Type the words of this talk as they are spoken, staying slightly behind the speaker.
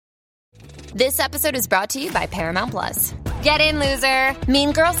This episode is brought to you by Paramount Plus. Get in, loser!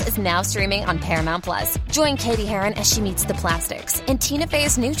 Mean Girls is now streaming on Paramount Plus. Join Katie Heron as she meets the plastics in Tina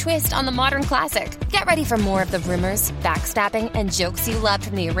Fey's new twist on the modern classic. Get ready for more of the rumors, backstabbing, and jokes you loved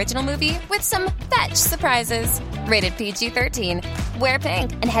from the original movie with some fetch surprises. Rated PG-13. Wear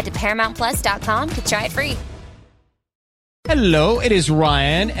pink and head to ParamountPlus.com to try it free. Hello, it is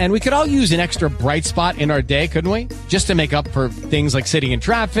Ryan, and we could all use an extra bright spot in our day, couldn't we? Just to make up for things like sitting in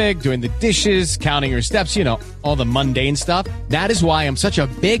traffic, doing the dishes, counting your steps, you know, all the mundane stuff. That is why I'm such a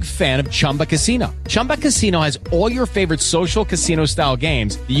big fan of Chumba Casino. Chumba Casino has all your favorite social casino-style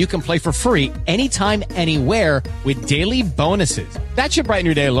games that you can play for free anytime, anywhere with daily bonuses. That should brighten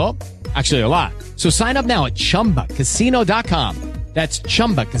your day a little. Actually, a lot. So sign up now at ChumbaCasino.com. That's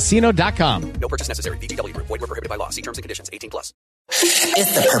ChumbaCasino.com. No purchase necessary. VGW Group. Void where prohibited by law. See terms and conditions. 18+.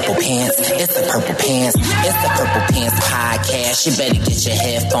 It's the Purple Pants. It's the Purple Pants. It's the Purple Pants podcast. You better get your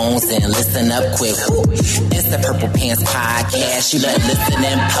headphones and listen up quick. Woo. It's the Purple Pants podcast. You better listen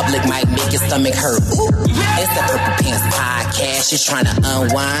in public, might make your stomach hurt. Woo. It's the Purple Pants podcast. You're trying to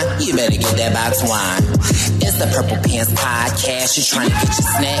unwind. You better get that box wine. It's the Purple Pants podcast. You're trying to get your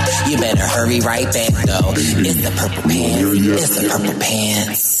snack. You better hurry right back though. It's the Purple Pants. It's the Purple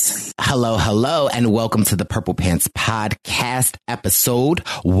Pants. Hello, and welcome to the Purple Pants podcast, episode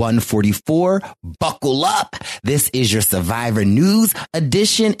 144. Buckle up. This is your Survivor News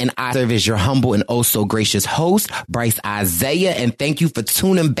edition, and I serve as your humble and oh so gracious host, Bryce Isaiah, and thank you for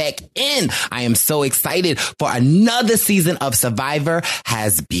tuning back in. I am so excited for another season of Survivor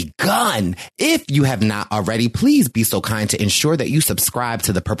has begun. If you have not already, please be so kind to ensure that you subscribe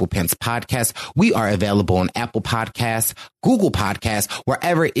to the Purple Pants podcast. We are available on Apple Podcasts, Google Podcasts,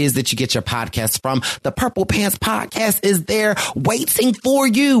 wherever it is that you get your podcasts from. The Purple Pants podcast is there waiting for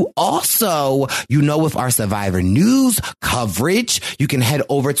you. Also, you know, with our Survivor News coverage, you can head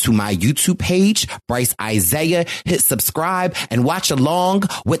over to my YouTube page, Bryce Isaiah, hit subscribe and watch along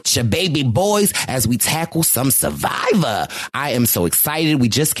with your baby boys as we tackle some Survivor. I am so excited. We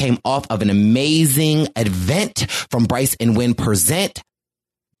just came off of an amazing event from Bryce and Wynn Present,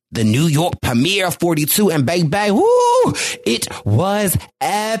 the New York premiere of 42, and baby, woo, it was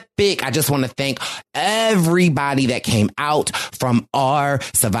epic. I just want to thank everybody that came out, from our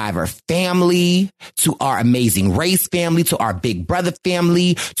Survivor family to our Amazing Race family, to our Big Brother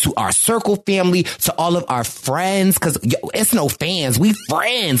family, to our Circle family, to all of our friends, because it's no fans. We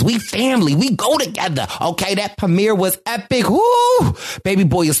friends, we family, we go together. Okay, that premiere was epic. Woo! Baby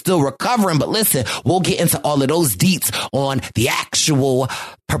boy is still recovering, but listen, we'll get into all of those deets on the actual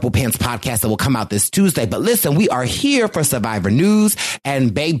Purple Pants podcast that will come out this Tuesday. But listen, we are here for Survivor News,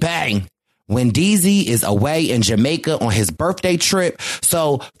 and bang, when DZ is away in Jamaica on his birthday trip.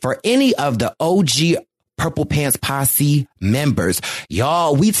 So for any of the OG Purple Pants Posse members,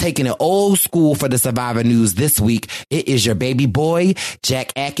 y'all, we taking it old school for the Survivor News this week. It is your baby boy,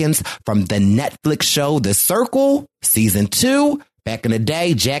 Jack Atkins, from the Netflix show The Circle, season 2. Back in the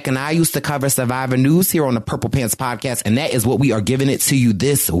day, Jack and I used to cover Survivor News here on the Purple Pants podcast, and that is what we are giving it to you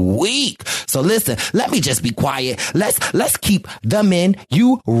this week. So listen, let me just be quiet. Let's keep the men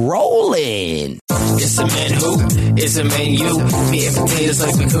you rolling. It's a man who, it's a man you. Meat and potatoes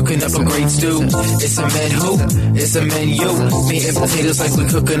like we cooking up a great stew. It's a man who, it's a man you. Meat and potatoes like we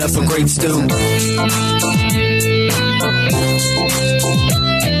cooking up a great stew.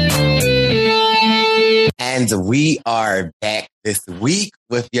 And we are back this week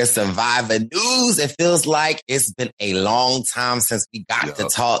with your Survivor News. It feels like it's been a long time since we got to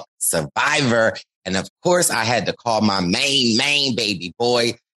talk Survivor. And of course, I had to call my main baby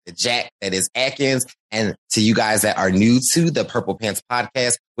boy, the Jack that is Atkins. And to you guys that are new to the Purple Pants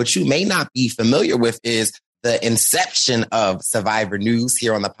podcast, what you may not be familiar with is the inception of Survivor News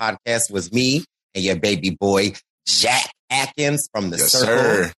here on the podcast was me and your baby boy, Jack Atkins from the Circle.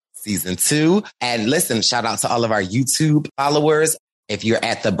 Sir. Season 2. And listen, shout out to all of our YouTube followers. If you're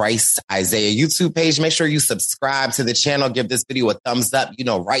at the Bryce Isaiah YouTube page, make sure you subscribe to the channel. Give this video a thumbs up,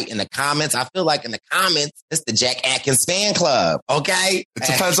 write in the comments. I feel like in the comments, it's the Jack Atkins fan club. Okay. It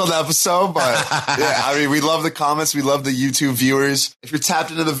depends on the episode, but yeah, I mean, we love the comments. We love the YouTube viewers. If you're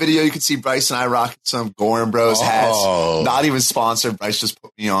tapped into the video, you can see Bryce and I rocking some Gorin Bros hats. Not even sponsored. Bryce just put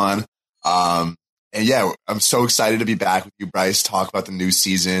me on. And yeah, I'm so excited to be back with you, Bryce, talk about the new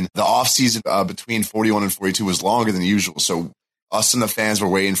season. The off season between 41 and 42 was longer than usual. So us and the fans were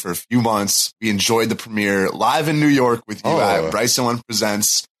waiting for a few months. We enjoyed the premiere live in New York with you at Bryce and One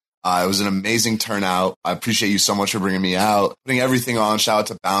Presents. It was an amazing turnout. I appreciate you so much for bringing me out, putting everything on. Shout out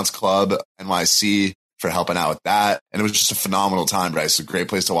to Bounce Club NYC for helping out with that. And it was just a phenomenal time, Bryce. A great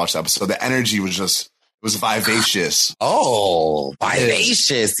place to watch the episode. The energy was just, was vivacious. Oh,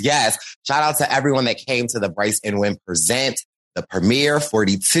 vivacious. Yes. Shout out to everyone that came to the Bryce and Wynn Present, the premiere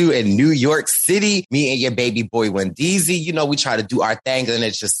 42 in New York City. Me and your baby boy, Wendeezy. You know, we try to do our thing, and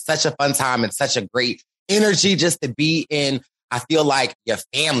it's just such a fun time and such a great energy just to be in. I feel like your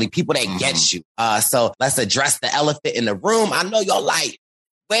family, people that get you. So let's address the elephant in the room. I know y'all like,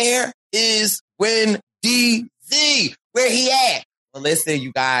 where is Wendeezy? Where he at? Well, listen,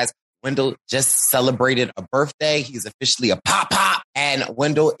 you guys, Wendell just celebrated a birthday. He's officially a pop, and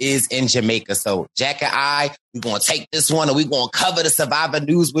Wendell is in Jamaica. So Jack and I, we're going to take this one and we're going to cover the Survivor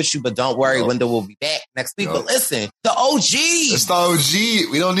news with you. But don't worry, Wendell will be back next week. But listen, the OG. It's the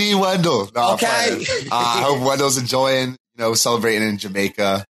OG. We don't need Wendell. No, okay. I hope Wendell's enjoying, celebrating in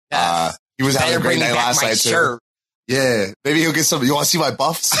Jamaica. Yes. He was having a great night last night, too. Yeah. Maybe he'll get some. You want to see my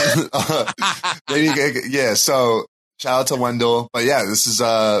buffs? Yeah. So shout out to Wendell. But yeah, this is,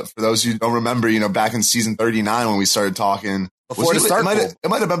 for those who don't remember, back in season 39 when we started talking. Before the circle. It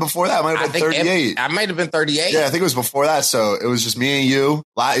might have been before that. It might have been 38. I might have been 38. Yeah, I think it was before that. So it was just me and you.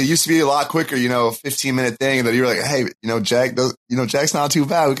 It used to be a lot quicker, 15-minute thing. And then you were like, hey, Jack, Jack's not too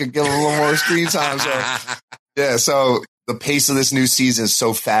bad. We could give him a little more screen time. So yeah, so the pace of this new season is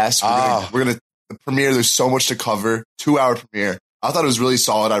so fast. We're gonna the premiere. There's so much to cover. 2-hour premiere. I thought it was really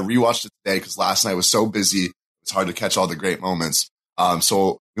solid. I rewatched it today because last night was so busy. It's hard to catch all the great moments.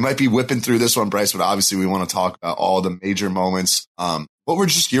 So we might be whipping through this one, Bryce, but obviously we want to talk about all the major moments. What were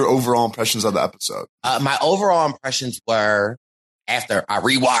just your overall impressions of the episode? My overall impressions were, after I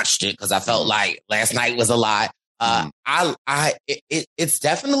rewatched it, because I felt like last night was a lot. It's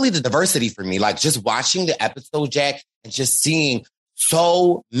definitely the diversity for me. Like just watching the episode, Jack, and just seeing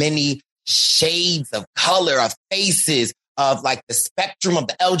so many shades of color, of faces, of like the spectrum of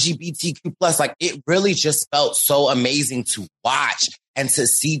the LGBTQ plus. Like it really just felt so amazing to watch and to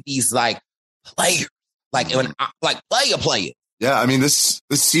see these like players, player. Yeah, I mean this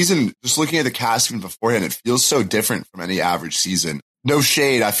season, just looking at the casting beforehand, it feels so different from any average season. No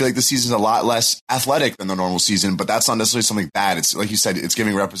shade. I feel like the season's a lot less athletic than the normal season, but that's not necessarily something bad. It's like you said, it's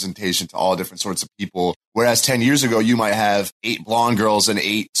giving representation to all different sorts of people. Whereas 10 years ago, you might have 8 blonde girls and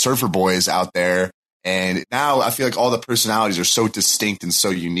 8 surfer boys out there. And now I feel like all the personalities are so distinct and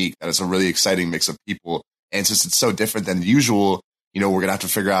so unique that it's a really exciting mix of people. And since it's so different than usual, we're going to have to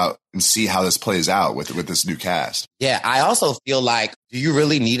figure out and see how this plays out with this new cast. Yeah, I also feel like, do you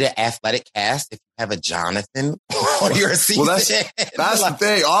really need an athletic cast if you have a Jonathan on your season? Well, that's the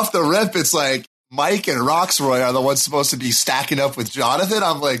thing. Off the rip, it's like Mike and Roxroy are the ones supposed to be stacking up with Jonathan.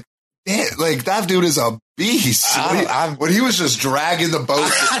 I'm like, man, like that dude is a beast. When he was just dragging the boat,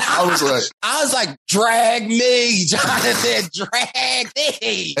 I was like, drag me, Jonathan, drag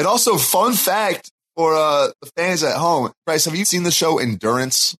me. And also, fun fact for the fans at home, Bryce, have you seen the show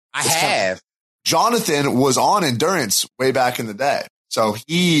Endurance? I have. Jonathan was on Endurance way back in the day. So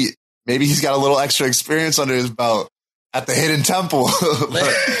maybe he's got a little extra experience under his belt at the Hidden Temple.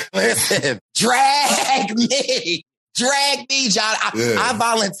 Listen, drag me, John. I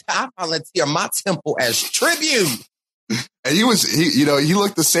volunteer my temple as tribute. And he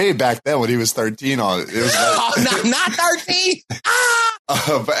looked the same back then when he was 13 on it. It was not 13.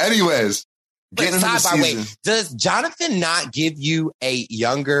 But anyways, getting into the season. Wait, does Jonathan not give you a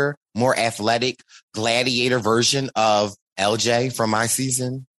younger, more athletic gladiator version of LJ from my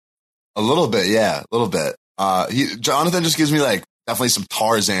season? A little bit, yeah, a little bit. Jonathan just gives me like definitely some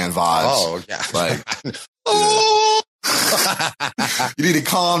Tarzan vibes. Oh, yeah. Like, you need to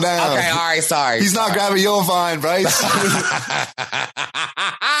calm down. Okay, all right, sorry. He's not grabbing your vine, Bryce.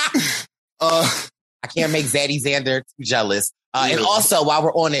 I can't make Zaddy Xander too jealous. And also, while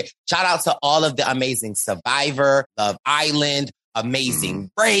we're on it, shout out to all of the amazing Survivor, Love Island,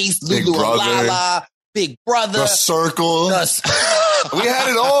 Amazing Race, Lulu and Lala, Big Brother, The Circle. We had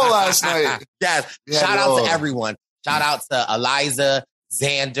it all last night. Yes. Shout out to everyone. Shout out to Eliza,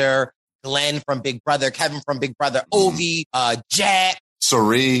 Xander, Glenn from Big Brother, Kevin from Big Brother, Ovi, Jack.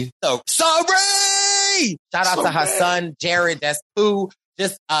 Sorry. Sorry. Shout out to her son, Jared. That's who.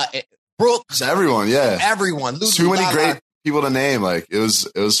 Just Brooke. Just everyone, yeah. Everyone. Lulu, too many great people to name. Like it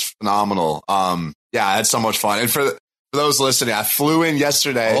was phenomenal. Yeah, I had so much fun. And for those listening, I flew in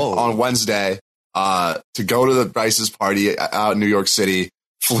yesterday on Wednesday to go to the Bryce's party out in New York City.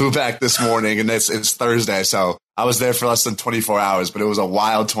 Flew back this morning, and it's Thursday, so I was there for less than 24 hours, but it was a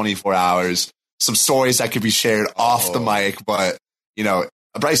wild 24 hours. Some stories that could be shared off the mic, but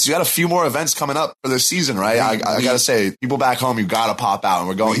Bryce, you got a few more events coming up for this season, right? I got to say, people back home, you got to pop out.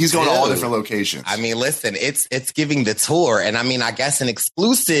 And he's going to all different locations. I mean, listen, it's giving the tour. And I mean, I guess an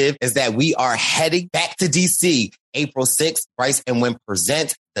exclusive is that we are heading back to DC April 6th. Bryce and Wynn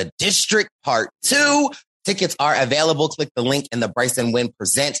present The District Part 2. Tickets are available. Click the link in the Bryce and Wynn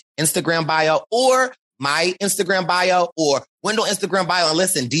Present Instagram bio or my Instagram bio or Wendell Instagram bio. And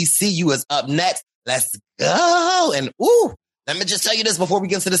listen, DCU is up next. Let's go. And let me just tell you this before we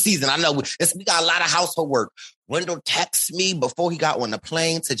get into the season. I know we got a lot of household work. Wendell texted me before he got on the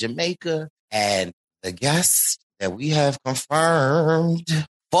plane to Jamaica, and the guest that we have confirmed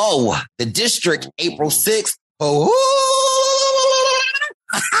for The District, April 6th.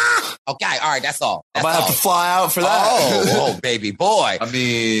 Okay, all right, that's all. I might have to fly out for that. Oh, baby boy. I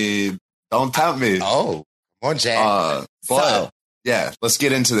mean, don't tempt me. Oh, come on, Jack. Yeah, let's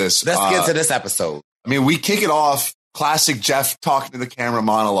get into this. Let's get to this episode. I mean, we kick it off. Classic Jeff talking to the camera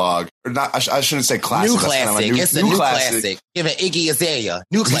monologue. Or not, I shouldn't say classic. New classic. It's a new classic. Give it Iggy Azalea.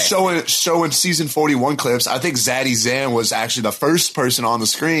 New classic. Showing season 41 clips. I think Zaddy Zan was actually the first person on the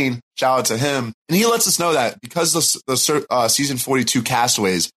screen. Shout out to him. And he lets us know that because the season 42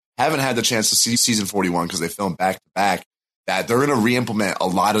 castaways haven't had the chance to see season 41 because they filmed back to back, that they're going to re-implement a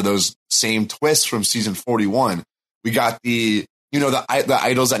lot of those same twists from season 41. We got the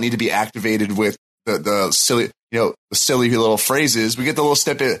idols that need to be activated with the silly, the silly little phrases. We get the little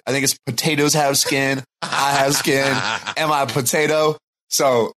snippet. I think it's potatoes have skin. I have skin. Am I a potato?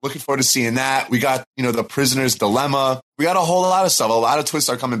 So looking forward to seeing that. We got, the prisoner's dilemma. We got a whole lot of stuff. A lot of twists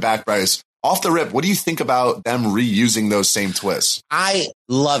are coming back, Bryce. Off the rip, what do you think about them reusing those same twists? I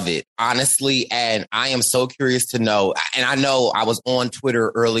love it, honestly, and I am so curious to know. And I know I was on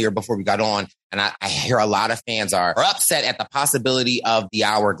Twitter earlier before we got on, and I hear a lot of fans are upset at the possibility of the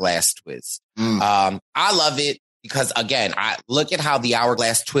hourglass twist. I love it because, again, I look at how the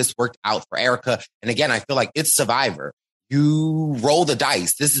hourglass twist worked out for Erica. And again, I feel like it's Survivor. You roll the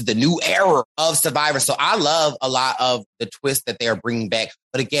dice. This is the new era of Survivor. So I love a lot of the twists that they are bringing back.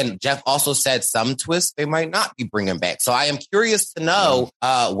 But again, Jeff also said some twists they might not be bringing back. So I am curious to know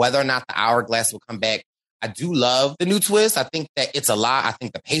whether or not the hourglass will come back. I do love the new twist. I think that it's a lot. I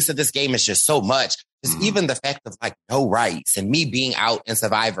think the pace of this game is just so much. Just even the fact of no rights and me being out in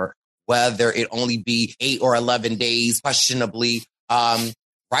Survivor, whether it only be 8 or 11 days, questionably,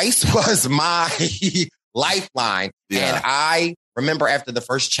 rice was my lifeline. Yeah. And I remember after the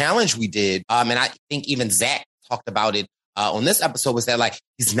first challenge we did, and I think even Zach talked about it on this episode, was that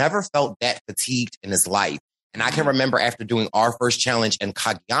he's never felt that fatigued in his life. And I can remember after doing our first challenge in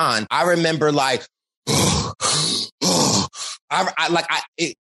Cagayan, I remember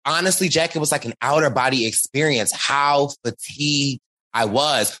honestly, Jack, it was like an outer body experience, how fatigued I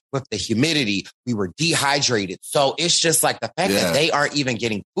was with the humidity. We were dehydrated. So it's just the fact that they aren't even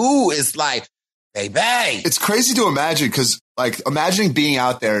getting food is baby. It's crazy to imagine because, imagining being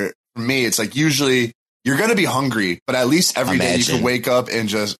out there, for me, it's usually you're going to be hungry, but at least every day you can wake up and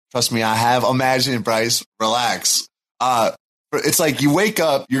just, trust me, I have imagined, Bryce, relax. It's you wake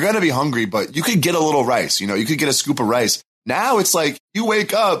up, you're going to be hungry, but you could get a little rice, you could get a scoop of rice. Now it's you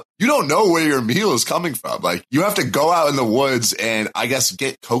wake up, you don't know where your meal is coming from. You have to go out in the woods and I guess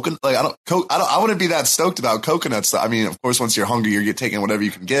get coconut. I wouldn't be that stoked about coconuts. I mean, of course, once you're hungry, you're taking whatever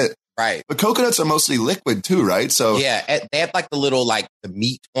you can get. Right. But coconuts are mostly liquid too, right? So yeah, they have the little the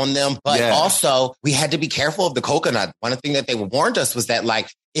meat on them, but also we had to be careful of the coconut. One thing that they warned us was that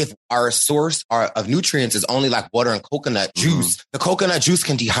if our source of nutrients is only water and coconut juice, the coconut juice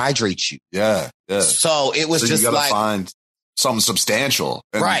can dehydrate you. Yeah. So it was just you gotta find something substantial.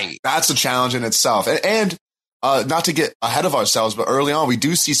 And right. That's a challenge in itself. And not to get ahead of ourselves, but early on we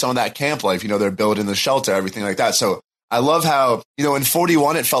do see some of that camp life. They're building the shelter, everything like that. So I love how, in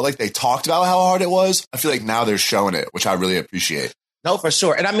 41, it felt like they talked about how hard it was. I feel like now they're showing it, which I really appreciate. No, for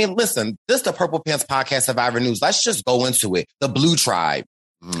sure. And I mean, listen, this is the Purple Pants Podcast Survivor News. Let's just go into it. The Blue Tribe.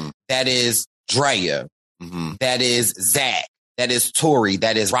 That is Drea. That is Zach. That is Tori.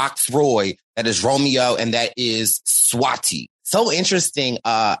 That is Roxroy. That is Romeo. And that is Swati. So interesting.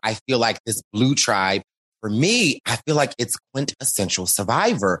 I feel like this Blue Tribe, for me, I feel like it's quintessential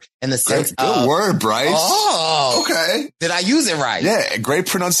Survivor in the sense Good word, Bryce. Oh. Okay. Did I use it right? Yeah. Great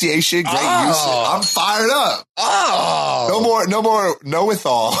pronunciation. Great use. I'm fired up. Oh. No more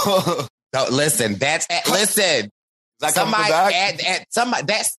know-it-all. No, listen. Listen. Somebody add somebody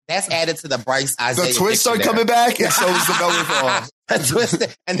that's added to the Bryce Isaiah. The twists are coming back, and so is the know-it-all. The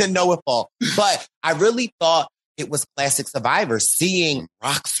twist and the know-it-all. But I really thought it was classic Survivor, seeing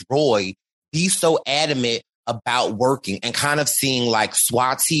Roxroy be so adamant about working and kind of seeing like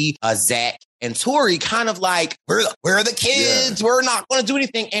Swati, Zach, and Tori kind of like, we're the kids. Yeah. We're not going to do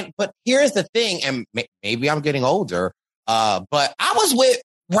anything. But here's the thing, and maybe I'm getting older, but I was with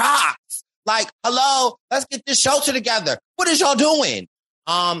Rox. Like, hello, let's get this shelter together. What is y'all doing?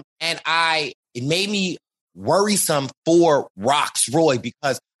 It made me worrisome for Rox Roy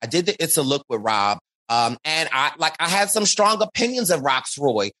because I did the It's a Look with Rob. And I had some strong opinions of Rox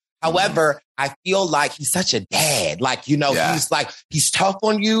Roy. However, I feel like he's such a dad. Like, he's tough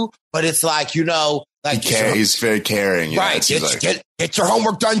on you, but it's like, he's very caring. Right. Get your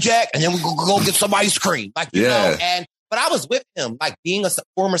homework done, Jack. And then we go get some ice cream. Like, you know, but I was with him, like being a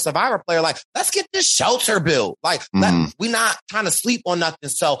former Survivor player, like, let's get this shelter built. Like, we're not trying to sleep on nothing.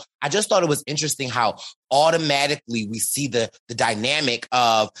 So I just thought it was interesting how automatically we see the dynamic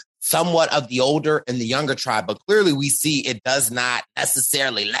of somewhat of the older and the younger tribe. But clearly we see it does not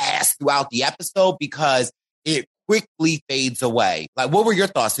necessarily last throughout the episode because it quickly fades away. Like, what were your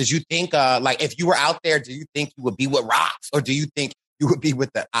thoughts? Did you think, like, if you were out there, do you think you would be with Rox? Or do you think you would be with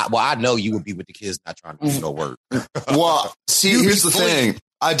I know you would be with the kids not trying to do no work. Well, see, here's the thing.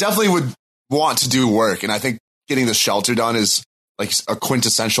 I definitely would want to do work. And I think getting the shelter done is like a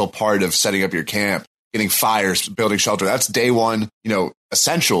quintessential part of setting up your camp, getting fires, building shelter. That's day one,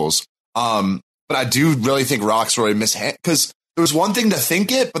 essentials. But I do really think Rox Roy because there was one thing to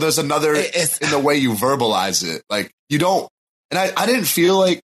think it, but there's another in the way you verbalize it. Like, you don't, and I didn't feel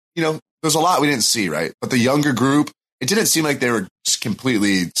like, there's a lot we didn't see, right? But the younger group, it didn't seem like they were just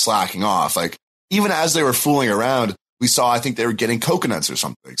completely slacking off. Like, even as they were fooling around, we saw, I think they were getting coconuts or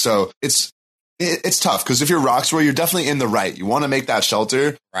something. So it's tough because if you're Rox Roy, you're definitely in the right. You want to make that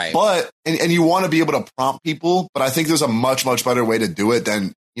shelter, right? But and you want to be able to prompt people. But I think there's a much, much better way to do it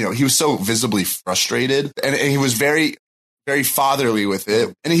than, he was so visibly frustrated and he was very, very fatherly with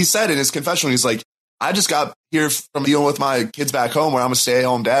it. And he said in his confessional, he's like, I just got here from dealing with my kids back home where I'm a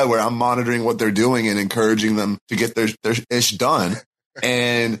stay-at-home dad, where I'm monitoring what they're doing and encouraging them to get their ish done.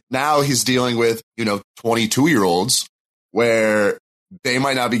 And now he's dealing with, 22-year-olds where they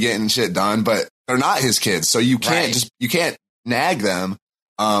might not be getting shit done, but they're not his kids. So you can't nag them.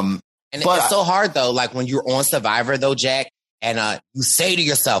 It's so hard though. Like when you're on Survivor though, Jack, and you say to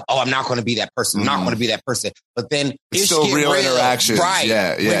yourself, "Oh, I'm not going to be that person. I'm not going to be that person." But then it's still real interactions, right?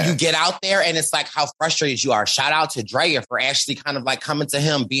 Yeah. When you get out there, and it's like how frustrated you are. Shout out to Drea for actually kind of like coming to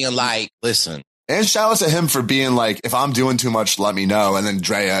him, being like, "Listen." And shout out to him for being like, "If I'm doing too much, let me know." And then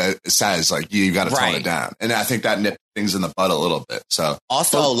Drea says, "Like, you got to tone it down." And I think that nipped things in the bud a little bit. So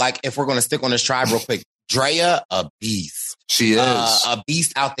also, like, if we're going to stick on this tribe real quick, Drea, a beast. She is a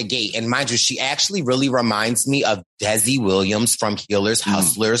beast out the gate. And mind you, she actually really reminds me of Desi Williams from Healers,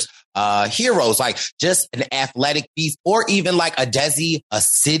 Hustlers, Heroes, like just an athletic beast, or even like a Desi, a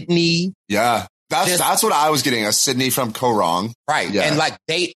Sydney. Yeah, that's what I was getting, a Sydney from Korong. Right. Yeah. And like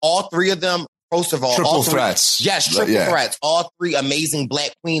all three of them, first of all, triple threats. Yes, triple threats. All three amazing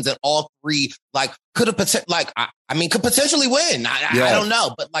Black queens, and all three could potentially win. I don't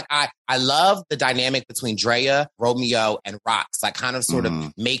know, but like I love the dynamic between Drea, Romeo, and Rox, like kind of sort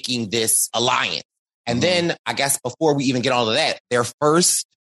of making this alliance. And then I guess before we even get all of that, their first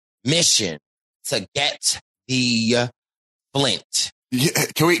mission to get the Flint. Yeah,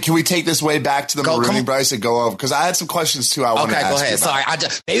 can we take this way back to the marooning, Bryce, and go over? Because I had some questions too. I want to ask go ahead. You about.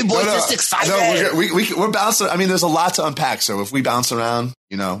 Sorry, Baby Boy's just excited. No, we're bouncing. I mean, there's a lot to unpack. So if we bounce around,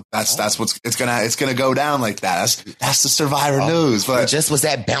 that's what's it's gonna go down like that. That's the Survivor news. But just was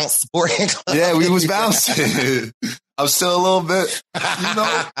that bounce sport? Yeah, we was bouncing. I'm still a little bit,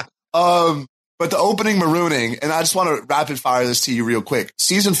 But the opening marooning, and I just want to rapid fire this to you real quick.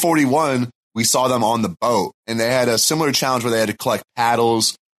 Season 41. We saw them on the boat, and they had a similar challenge where they had to collect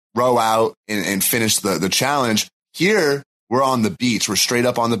paddles, row out, and finish the challenge. Here, we're on the beach. We're straight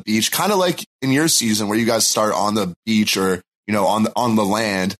up on the beach, kind of like in your season where you guys start on the beach or, on the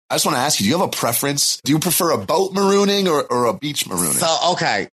land. I just want to ask you, do you have a preference? Do you prefer a boat marooning or a beach marooning? So,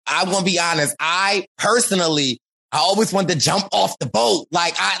 okay, I want to be honest. I always wanted to jump off the boat.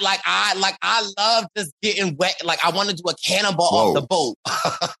 I love just getting wet. Like, I want to do a cannonball off the boat.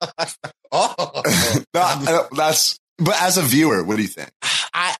 But as a viewer, what do you think?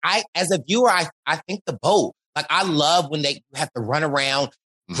 As a viewer, I think the boat. Like, I love when they have to run around,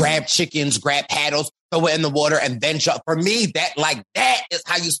 grab chickens, grab paddles, throw it in the water, and then jump. For me, that is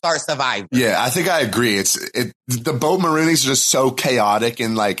how you start Survivor. Yeah, I think I agree. The boat maroonings are just so chaotic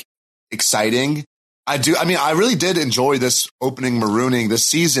and like exciting. I really did enjoy this opening marooning this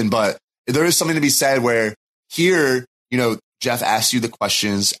season, but there is something to be said where here, Jeff asks you the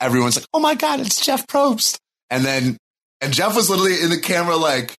questions. Everyone's like, "Oh my God, it's Jeff Probst." And Jeff was literally in the camera,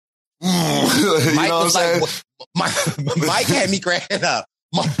 like Mike was like, Mike had me cracking up.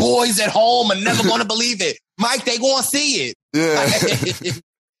 My boys at home are never going to believe it. Mike, they going to see it. Yeah.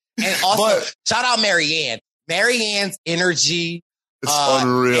 And also, shout out Marianne. Marianne's energy. It's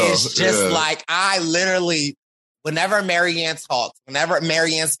unreal. It's just like, I literally, whenever Marianne talks, whenever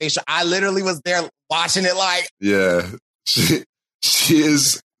Marianne's facial, I literally was there watching it like. Yeah. She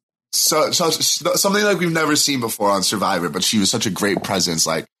is something like we've never seen before on Survivor, but she was such a great presence.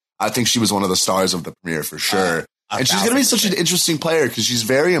 Like, I think she was one of the stars of the premiere for sure. And she's going to be such an interesting player because she's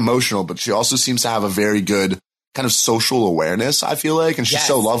very emotional, but she also seems to have a very good kind of social awareness, I feel like. And she's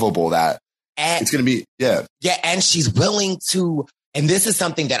so lovable that it's going to be, Yeah, and she's willing to, and this is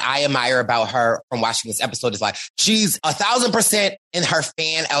something that I admire about her from watching this episode, is like, she's 1,000% in her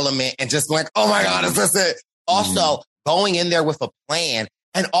fan element and just like, oh my God, is this it? Also, going in there with a plan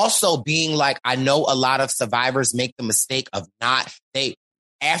and also being like, I know a lot of survivors make the mistake of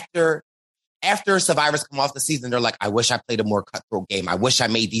after survivors come off the season, they're like, I wish I played a more cutthroat game. I wish I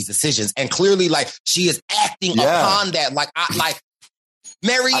made these decisions. And clearly, like, she is acting upon that. Like,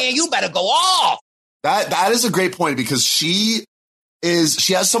 Marianne, you better go off. That is a great point because she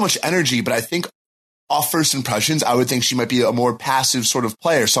has so much energy, but I think off first impressions, I would think she might be a more passive sort of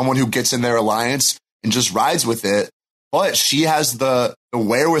player, someone who gets in their alliance and just rides with it. But she has the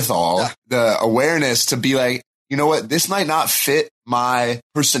wherewithal, the awareness to be like, you know what, this might not fit my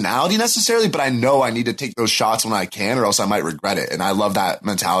personality necessarily, but I know I need to take those shots when I can or else I might regret it. And I love that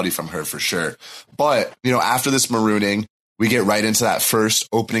mentality from her for sure. But, after this marooning, we get right into that first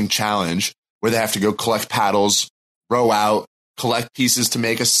opening challenge where they have to go collect paddles, row out, collect pieces to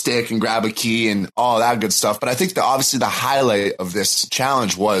make a stick and grab a key and all that good stuff. But I think obviously the highlight of this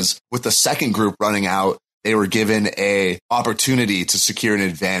challenge was with the second group running out, they were given a opportunity to secure an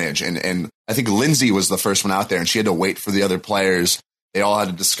advantage. And I think Lindsay was the first one out there and she had to wait for the other players. They all had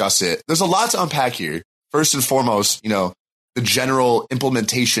to discuss it. There's a lot to unpack here. First and foremost, the general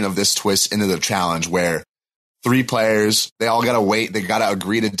implementation of this twist into the challenge where 3 players, they all got to wait. They got to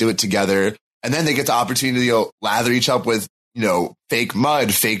agree to do it together. And then they get the opportunity to lather each up with, fake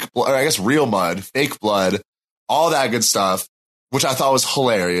mud, fake blood, or I guess real mud, fake blood, all that good stuff, which I thought was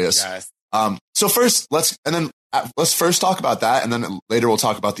hilarious. Yes. So first, let's first talk about that, and then later we'll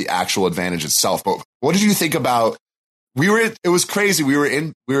talk about the actual advantage itself. But what did you think about? It was crazy. We were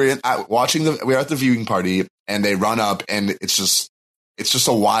at the viewing party, and they run up, and it's just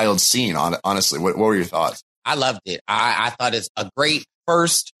a wild scene. Honestly, what were your thoughts? I loved it. I thought it's a great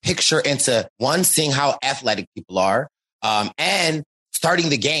first picture into seeing how athletic people are, and starting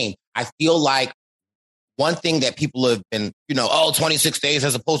the game. I feel like one thing that people have been, 26 days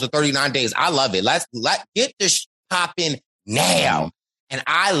as opposed to 39 days. I love it. Let's get this popping now. And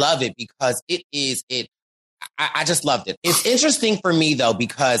I love it because I just loved it. It's interesting for me though,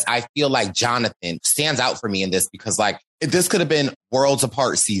 because I feel like Jonathan stands out for me in this because this could have been worlds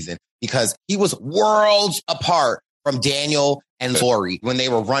apart season because he was worlds apart from Daniel and Lori when they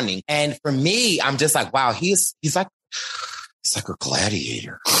were running. And for me, I'm just like, wow, he's like a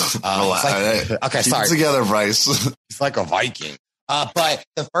gladiator. Okay, sorry. Keep it together, Bryce. He's like a Viking. But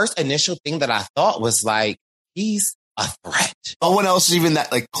the first initial thing that I thought was like, he's a threat. No one else is even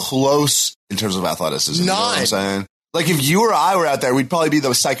that close in terms of athleticism. None. You know what I'm saying? Like if you or I were out there, we'd probably be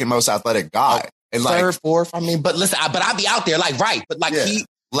the second most athletic guy. And third, fourth. I mean, but listen, I'd be out there right. But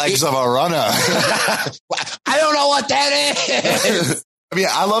legs of a runner. I don't know what that is. I mean,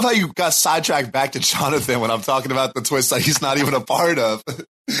 I love how you got sidetracked back to Jonathan when I'm talking about the twist that he's not even a part of.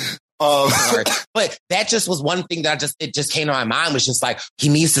 But that just was one thing that it just came to my mind was just like, he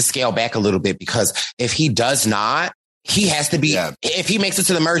needs to scale back a little bit because if he does not, he has to be, if he makes it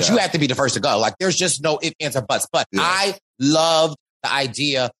to the merge, you have to be the first to go. Like there's just no ifs, ands, or buts. But I loved the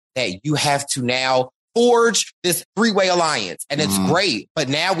idea that you have to now forge this 3-way alliance. And it's great. But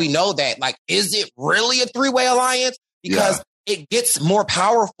now we know that, is it really a 3-way alliance? Because it gets more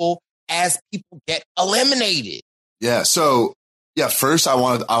powerful as people get eliminated. Yeah. So, first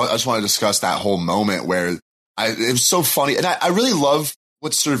I just want to discuss that whole moment where it was so funny. And I really love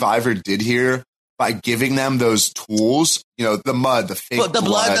what Survivor did here by giving them those tools, the mud, the fake blood. The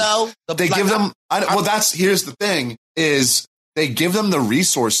blood though. Here's the thing is they give them the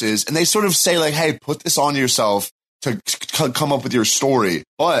resources and they sort of say like, hey, put this on yourself to come up with your story.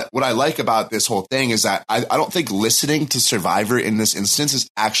 But what I like about this whole thing is that I don't think listening to Survivor in this instance is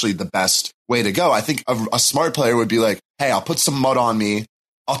actually the best way to go. I think a smart player would be like, hey, I'll put some mud on me.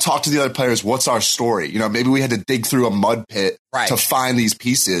 I'll talk to the other players. What's our story? Maybe we had to dig through a mud pit to find these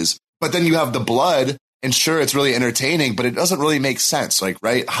pieces. But then you have the blood And sure, it's really entertaining, but it doesn't really make sense. Like,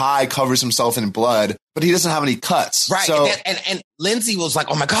 right? Hai covers himself in blood, but he doesn't have any cuts. Right. So, and Lindsay was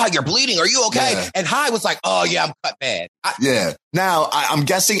like, oh my God, you're bleeding. Are you okay? Yeah. And Hai was like, oh yeah, I'm cut bad. Yeah. Now, I'm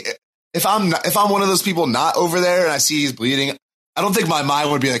guessing if I'm one of those people not over there and I see he's bleeding, I don't think my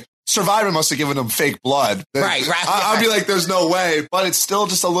mind would be like, Survivor must have given him fake blood. Right. I'd be like, there's no way. But it's still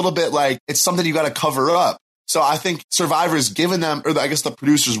just a little bit like, it's something you got to cover up. So I think Survivor's given them, or I guess the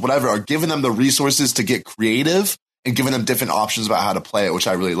producers, whatever, are giving them the resources to get creative and giving them different options about how to play it, which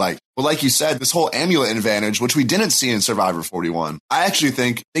I really like. But like you said, this whole amulet advantage, which we didn't see in Survivor 41, I actually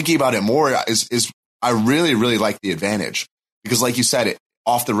think, thinking about it more, is I really, really like the advantage. Because like you said, it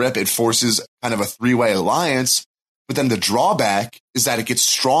off the rip, it forces kind of a three-way alliance. But then the drawback is that it gets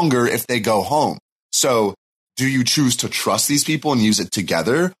stronger if they go home. So do you choose to trust these people and use it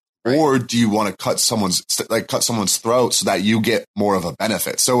together? Right. Or do you want to cut someone's throat so that you get more of a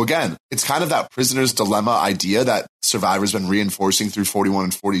benefit? So again, it's kind of that prisoner's dilemma idea that Survivor's been reinforcing through 41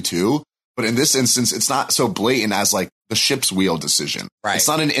 and 42. But in this instance, it's not so blatant as like the ship's wheel decision. Right. It's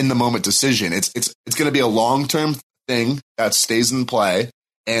not an in the moment decision. It's going to be a long-term thing that stays in play.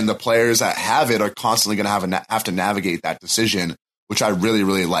 And the players that have it are constantly going to have to navigate that decision, which I really,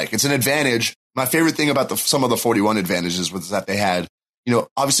 really like. It's an advantage. My favorite thing about some of the 41 advantages was that they had,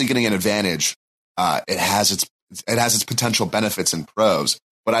 obviously getting an advantage, it has its potential benefits and pros.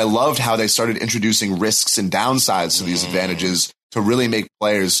 But I loved how they started introducing risks and downsides to these advantages to really make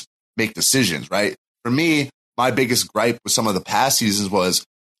players make decisions, right? For me, my biggest gripe with some of the past seasons was,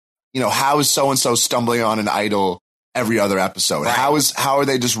 how is so-and-so stumbling on an idol every other episode? Right. How are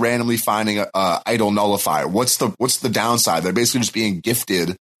they just randomly finding a idol nullifier? What's the downside? They're basically just being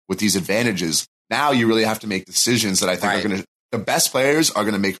gifted with these advantages. Now you really have to make decisions that I think the best players are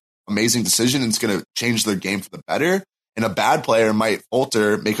going to make amazing decisions, and it's going to change their game for the better. And a bad player might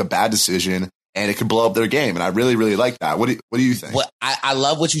falter, make a bad decision, and it could blow up their game. And I really, really like that. What do you think? Well, I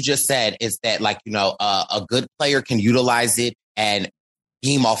love what you just said, is that a good player can utilize it and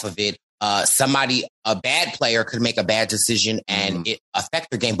beam off of it. A bad player could make a bad decision and it affect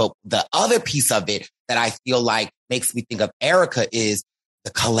their game. But the other piece of it that I feel like makes me think of Erica is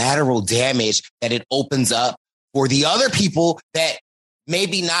the collateral damage that it opens up for the other people that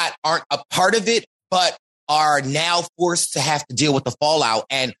maybe aren't a part of it, but are now forced to have to deal with the fallout.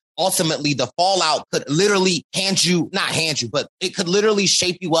 And ultimately the fallout could literally but it could literally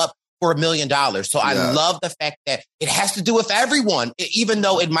shape you up for $1 million. So I love the fact that it has to do with everyone. Even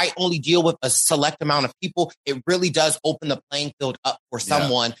though it might only deal with a select amount of people, it really does open the playing field up for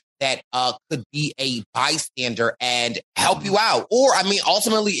someone that could be a bystander and help you out. Or,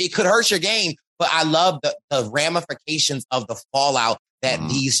 ultimately it could hurt your game. But I love the ramifications of the fallout that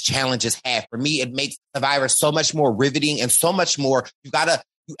these challenges have. For me, it makes Survivor so much more riveting and so much more. You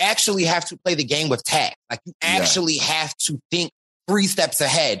actually have to play the game with tact. Like you actually have to think 3 steps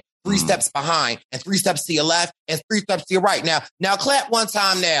ahead, 3 steps behind, and 3 steps to your left, and 3 steps to your right. Now clap one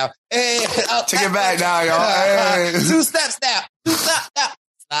time now. Hey, take it back now, y'all. Hey. 2 steps now. 2 steps now.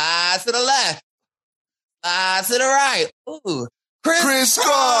 Slide to the left. Slide to the right. Ooh.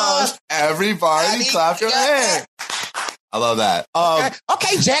 Crisscross. Everybody clap your hands. I love that.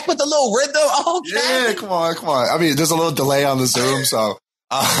 Okay, Jack with the little rhythm. Okay. Yeah, come on. There's a little delay on the Zoom, so.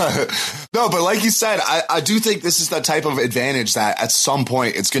 No, but like you said, I do think this is the type of advantage that at some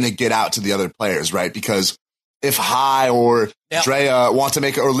point it's going to get out to the other players, right? Because if Hai or Drea want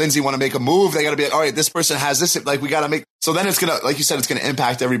to or Lindsay want to make a move, they got to be like, all right, this person has this, like we got to make, so then it's going to, like you said, it's going to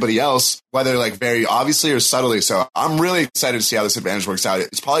impact everybody else, whether like very obviously or subtly. So I'm really excited to see how this advantage works out.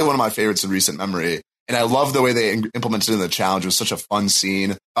 It's probably one of my favorites in recent memory. And I love the way they implemented it in the challenge. It was such a fun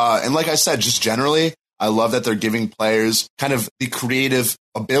scene. And like I said, just generally, I love that they're giving players kind of the creative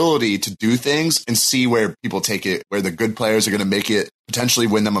ability to do things and see where people take it, where the good players are going to make it, potentially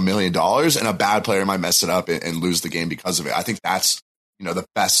win them $1 million, and a bad player might mess it up and lose the game because of it. I think that's, the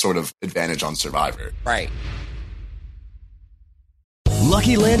best sort of advantage on Survivor. Right.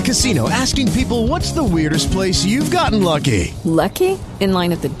 Lucky Land Casino, asking people, what's the weirdest place you've gotten lucky? Lucky? In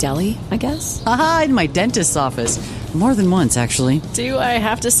line at the deli, I guess? Aha, in my dentist's office. More than once, actually. Do I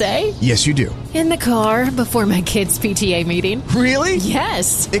have to say? Yes, you do. In the car before my kids' PTA meeting. Really?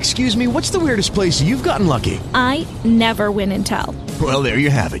 Yes. Excuse me, what's the weirdest place you've gotten lucky? I never win and tell. Well, there you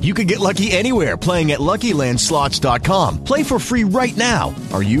have it. You can get lucky anywhere, playing at LuckyLandSlots.com. Play for free right now.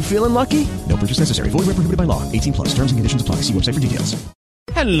 Are you feeling lucky? No purchase necessary. Void where prohibited by law. 18+. Terms and conditions apply. See website for details.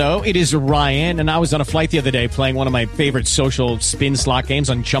 Hello, it is Ryan, and I was on a flight the other day playing one of my favorite social spin slot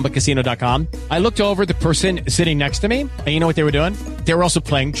games on ChumbaCasino.com. I looked over at the person sitting next to me, and you know what they were doing? They were also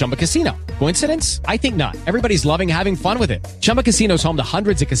playing Chumba Casino. Coincidence? I think not. Everybody's loving having fun with it. Chumba Casino is home to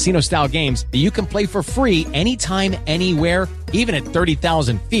hundreds of casino-style games that you can play for free anytime, anywhere, even at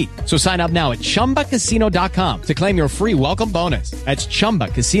 30,000 feet. So sign up now at ChumbaCasino.com to claim your free welcome bonus. That's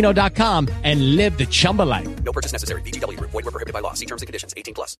ChumbaCasino.com and live the Chumba life. No purchase necessary. VGW Group. Void where prohibited by law. See terms and conditions.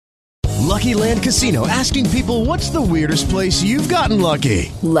 18+. Lucky Land Casino, asking people, what's the weirdest place you've gotten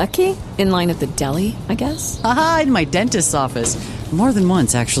lucky? Lucky? In line at the deli, I guess? Aha, in my dentist's office. More than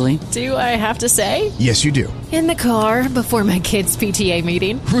once, actually. Do I have to say? Yes, you do. In the car before my kids' PTA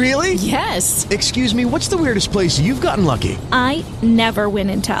meeting. Really? Yes. Excuse me, what's the weirdest place you've gotten lucky? I never win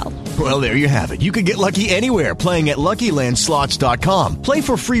and tell. Well, there you have it. You can get lucky anywhere, playing at LuckyLandSlots.com. Play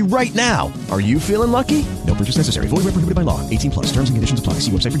for free right now. Are you feeling lucky? No purchase necessary. Void where prohibited by law. 18+. Terms and conditions apply.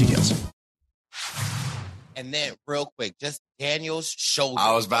 See website for details. And then real quick, just Daniel's shoulder.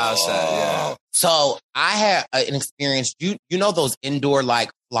 I was about to say, yeah. So I had an experience. You know those indoor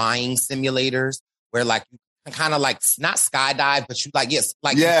like flying simulators where like you kind of like not skydive, but you like yes,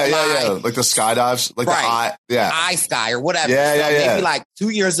 like yeah, like the skydives, like right. the eye sky or whatever. Maybe like 2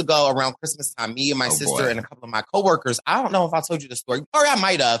 years ago around Christmas time, me and my sister and a couple of my coworkers. I don't know if I told you the story, or I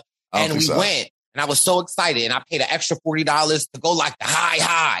might have. And we went, and I was so excited, and I paid an extra $40 to go like the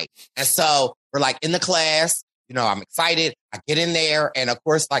high. And so we're like in the class, you know, I'm excited. I get in there, and of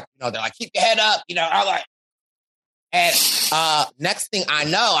course, like, you know, they're like, keep your head up, you know, I'm like, and next thing I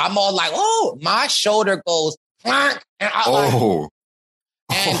know, I'm all like, oh, my shoulder goes, clank, and I like,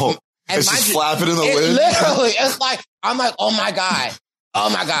 and it's just flapping in the wind. Literally, it's like, I'm like, oh my God,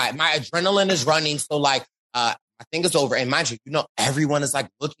 my adrenaline is running. So like, my thing is over, and mind you, you know, everyone is like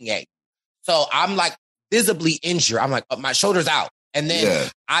looking at you. So I'm like visibly injured. I'm like, oh, my shoulder's out. And then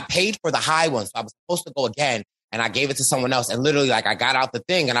I paid for the high one. So I was supposed to go again. And I gave it to someone else. And literally, like, I got out the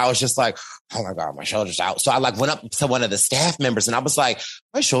thing and I was just like, oh my God, my shoulder's out. So I like went up to one of the staff members and I was like,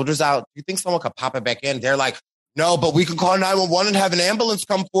 my shoulder's out. Do you think someone could pop it back in? They're like, no, but we can call 911 and have an ambulance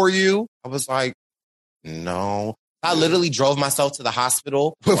come for you. I was like, no. I literally drove myself to the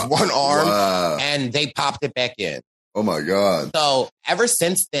hospital with one arm and they popped it back in. Oh my God. So ever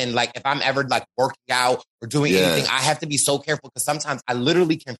since then, like if I'm ever like working out or doing anything, I have to be so careful because sometimes I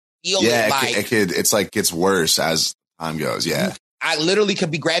literally can feel it like it's like gets worse as time goes. Yeah. I literally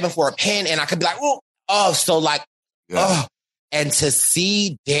could be grabbing for a pen and I could be like, oh, so like, and to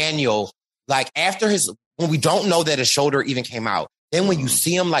see Daniel, like after when we don't know that his shoulder even came out, then when you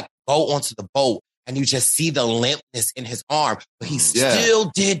see him like go onto the boat and you just see the limpness in his arm, but he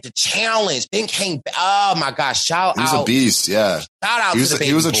still did the challenge. Then came back. Oh my gosh. Shout out. He was a beast. Yeah. Shout out to the baby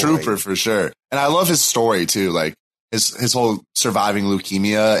He was a boy. trooper for sure. And I love his story too. Like his whole surviving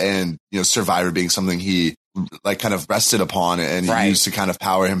leukemia and, you know, Survivor being something he like kind of rested upon and used to kind of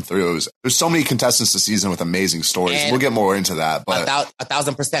power him through. There's so many contestants this season with amazing stories. And we'll get more into that, but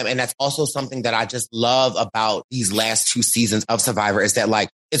 1,000%. And that's also something that I just love about these last 2 seasons of Survivor is that like,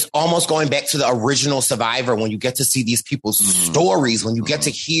 it's almost going back to the original Survivor when you get to see these people's stories, when you get to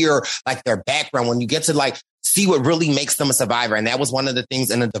hear like their background, when you get to like see what really makes them a survivor. And that was one of the things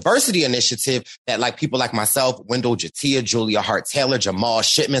in the diversity initiative that like people like myself, Wendell Jatia, Julia Hart-Taylor, Jamal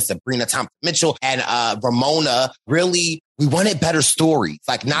Shipman, Sabrina Thompson-Mitchell, and Ramona, really, we wanted better stories.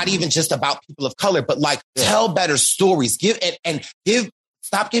 Like not even just about people of color, but like tell better stories.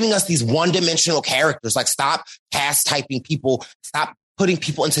 Stop giving us these one-dimensional characters. Like stop cast typing people. Stop putting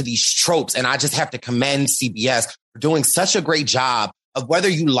people into these tropes. And I just have to commend CBS for doing such a great job of whether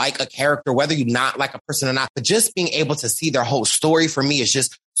you like a character, whether you not like a person or not, but just being able to see their whole story for me is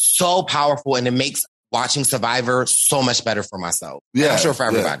just so powerful. And it makes watching Survivor so much better for myself. Yeah. And I'm sure for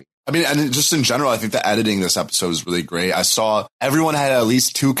everybody. I mean, and just in general, I think the editing this episode is really great. I saw everyone had at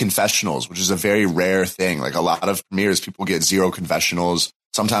least 2 confessionals, which is a very rare thing. Like a lot of premieres, people get 0 confessionals.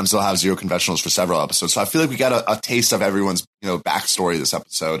 Sometimes they'll have 0 confessionals for several episodes. So I feel like we got a taste of everyone's, you know, backstory this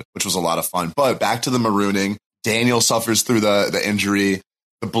episode, which was a lot of fun. But back to the marooning. Daniel suffers through the injury.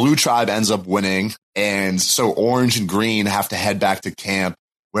 The blue tribe ends up winning. And so orange and green have to head back to camp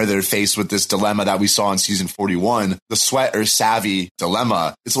where they're faced with this dilemma that we saw in season 41, the sweat or savvy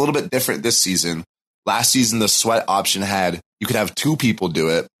dilemma. It's a little bit different this season. Last season, the sweat option you could have 2 people do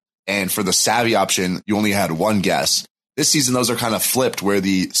it. And for the savvy option, you only had 1 guess. This season, those are kind of flipped where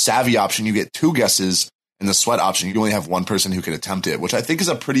the savvy option, you get 2 guesses, and the sweat option, you only have 1 person who can attempt it, which I think is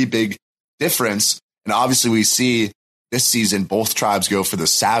a pretty big difference. And obviously we see this season, both tribes go for the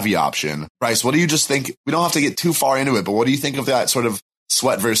savvy option. Bryce, what do you just think? We don't have to get too far into it, but what do you think of that sort of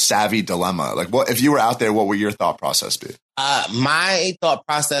Sweat versus Savvy dilemma? Like, what if you were out there? What would your thought process be? My thought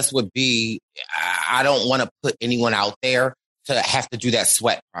process would be, I don't want to put anyone out there to have to do that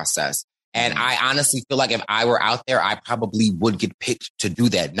sweat process. And I honestly feel like if I were out there, I probably would get picked to do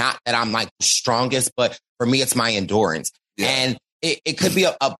that. Not that I'm like the strongest, but for me, it's my endurance. Yeah. And it could be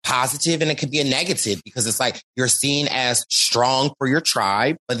a positive and it could be a negative because it's like you're seen as strong for your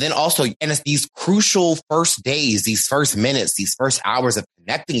tribe, but then also, and it's these crucial first days, these first minutes, these first hours of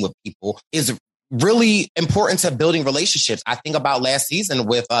connecting with people is really important to building relationships. I think about last season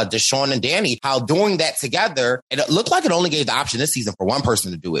with Deshaun and Danny, how doing that together, and it looked like it only gave the option this season for one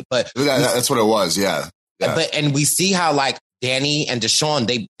person to do it, but that's what it was. Yeah. But, and we see how like Danny and Deshaun,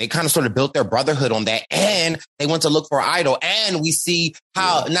 they kind of sort of built their brotherhood on that, and they went to look for an idol. And we see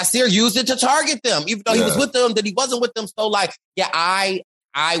how Nasir used it to target them, even though he was with them, that he wasn't with them. So like, I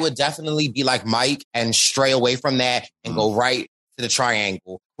would definitely be like Mike and stray away from that and go right to the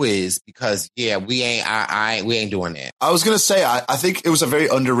triangle quiz because we ain't doing that. I was gonna say I think it was a very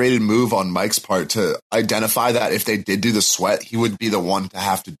underrated move on Mike's part to identify that if they did do the sweat, he would be the one to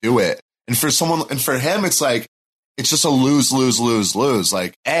have to do it. And for him, it's like, it's just a lose.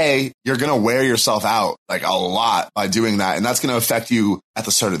 Like, you're going to wear yourself out like a lot by doing that. And that's going to affect you at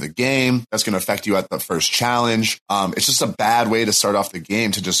the start of the game. That's going to affect you at the first challenge. It's just a bad way to start off the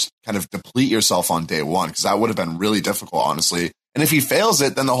game to just kind of deplete yourself on day one, because that would have been really difficult, honestly. And if he fails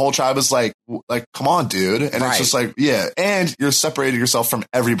it, then the whole tribe is like, come on, dude. And it's just like, and you're separating yourself from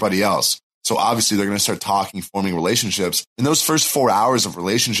everybody else. So obviously they're going to start talking, forming relationships. And those first 4 hours of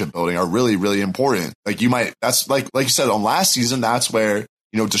relationship building are really, really important. Like that's like you said on last season, that's where,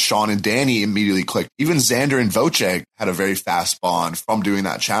 Deshaun and Danny immediately clicked. Even Xander and Voce had a very fast bond from doing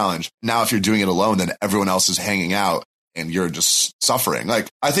that challenge. Now, if you're doing it alone, then everyone else is hanging out and you're just suffering. Like,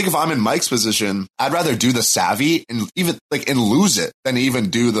 I think if I'm in Mike's position, I'd rather do the savvy and lose it than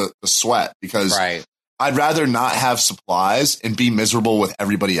even do the sweat, because I'd rather not have supplies and be miserable with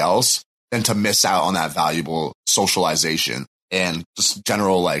everybody else than to miss out on that valuable socialization and just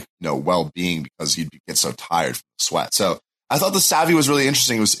general, well-being, because you'd get so tired from the sweat. So I thought the savvy was really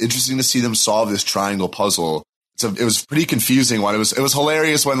interesting. It was interesting to see them solve this triangle puzzle. So it was pretty confusing. It was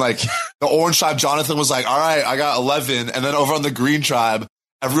hilarious when the orange tribe, Jonathan, was like, all right, I got 11. And then over on the green tribe,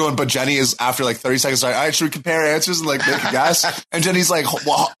 everyone but Jenny is after 30 seconds like, all right, should we compare answers and make a guess? And Jenny's like,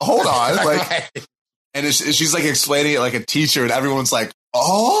 well, hold on. And she's explaining it like a teacher, and everyone's like,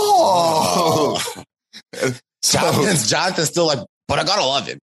 oh. Jonathan's still like, but I got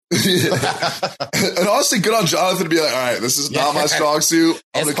 11. And honestly, good on Jonathan to be like, all right, this is not my strong suit.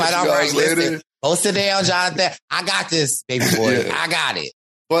 I'm going to catch you guys later. Post it down, Jonathan. I got this, baby boy. I got it.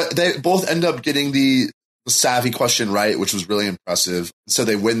 But they both end up getting the savvy question right, which was really impressive. So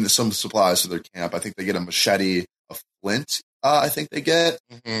they win some supplies for their camp. I think they get a machete, a flint, I think they get.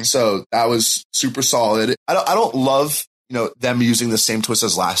 Mm-hmm. So that was super solid. I don't love, them using the same twist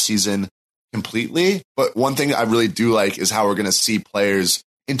as last season completely. But one thing I really do like is how we're going to see players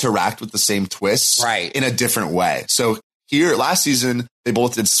interact with the same twists in a different way. So here last season, they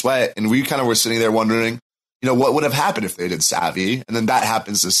both did sweat, and we kind of were sitting there wondering, what would have happened if they did savvy? And then that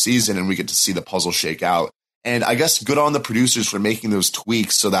happens this season, and we get to see the puzzle shake out. And I guess good on the producers for making those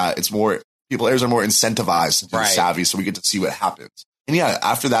tweaks so that players are more incentivized to do savvy, so we get to see what happens. And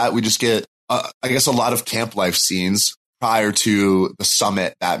after that, we just get, I guess, a lot of camp life scenes prior to the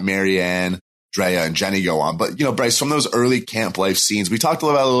summit that Marianne, Drea, and Jenny go on. But, Bryce, from those early camp life scenes, we talked a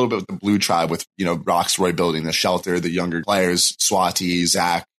little bit with the Blue Tribe with, Roxroy building the shelter, the younger players, Swati,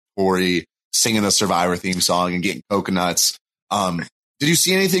 Zach, Corey, singing the Survivor theme song and getting coconuts. Did you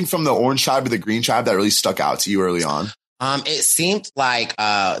see anything from the Orange Tribe or the Green Tribe that really stuck out to you early on? It seemed like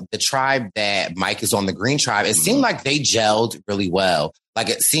the tribe that Mike is on, the Green Tribe, it seemed like they gelled really well. Like,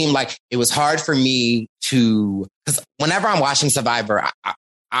 it seemed like it was hard for me to, because whenever I'm watching Survivor,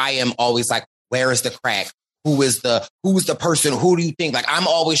 I am always like, where is the crack? Who's the person? Who do you think? Like, I'm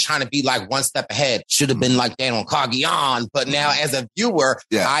always trying to be one step ahead. Should have been like that on Cagayan. But now as a viewer,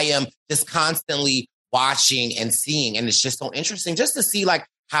 I am just constantly watching and seeing. And it's just so interesting just to see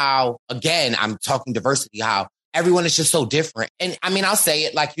how, again, I'm talking diversity, how everyone is just so different. And I mean, I'll say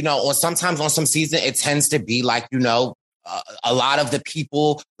it sometimes on some season, it tends to be a lot of the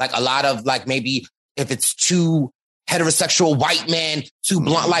people, a lot of maybe if it's too heterosexual white man, too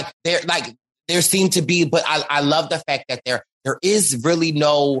blonde, there seem to be, but I love the fact that there is really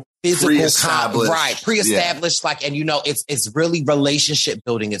no physical pre-established, and it's really relationship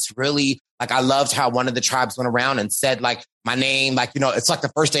building. It's really I loved how one of the tribes went around and said my name, it's like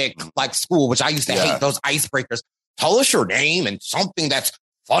the first day at school, which I used to hate those icebreakers. Tell us your name and something that's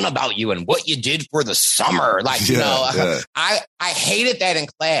fun about you and what you did for the summer. Like, you know, I hated that in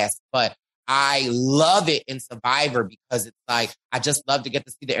class, but I love it in Survivor because it's like, I just love to get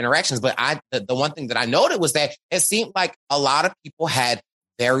to see the interactions. But the one thing that I noted was that it seemed like a lot of people had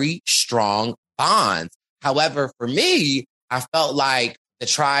very strong bonds. However, for me, I felt like the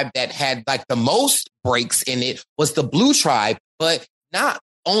tribe that had like the most breaks in it was the Blue tribe. But not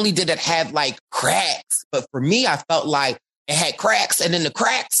only did it have like cracks, but for me, I felt like it had cracks, and then the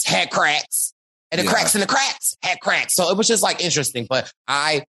cracks had cracks, and the cracks and the cracks had cracks. So it was just like interesting. But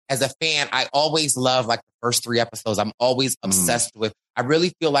as a fan, I always love like the first 3 episodes. I'm always obsessed with. I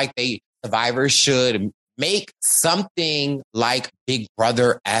really feel like Survivor should make something like Big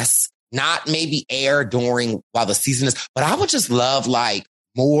Brother-esque, not maybe air while the season is, but I would just love like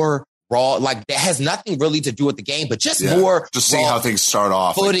more raw, like that has nothing really to do with the game, but just more just seeing how things start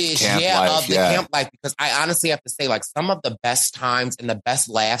off, footage, like camp of the camp life. Because I honestly have to say, like, some of the best times and the best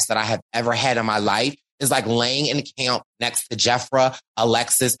laughs that I have ever had in my life is like laying in camp next to Jeffra,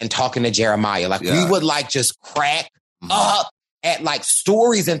 Alexis, and talking to Jeremiah. Like we would like just crack up at like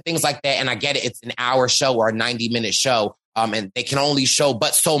stories and things like that. And I get it. It's an hour show or a 90-minute show. And they can only show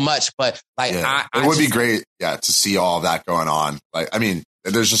but so much. But like, it would be great. Yeah. To see all of that going on. Like, I mean,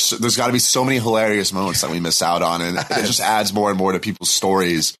 there's got to be so many hilarious moments that we miss out on. And it just adds more and more to people's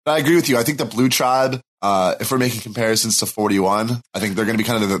stories. But I agree with you. I think the Blue tribe, if we're making comparisons to 41, I think they're going to be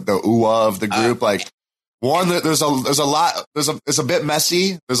kind of the UWA of the group. Like, one, there's it's a bit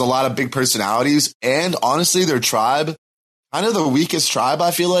messy. There's a lot of big personalities, and honestly, their tribe, kind of the weakest tribe, I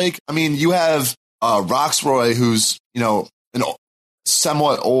feel like. I mean, you have Roxroy, who's, you know, an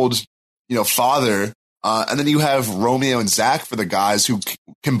somewhat old, you know, father, and then you have Romeo and Zach for the guys who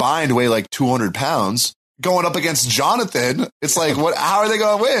combined weigh like 200 pounds going up against Jonathan. It's like, how are they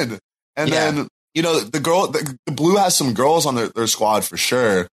going to win? And then, you know, the Blue has some girls on their squad for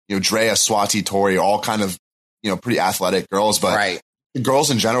sure. You know, Drea, Swati, Tori, all kind of, you know, pretty athletic girls, but the girls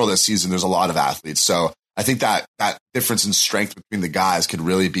in general this season, there's a lot of athletes. So I think that difference in strength between the guys could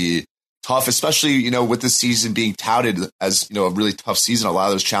really be tough, especially, you know, with this season being touted as, you know, a really tough season. A lot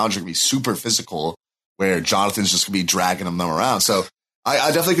of those challenges are going to be super physical, where Jonathan's just going to be dragging them around. So I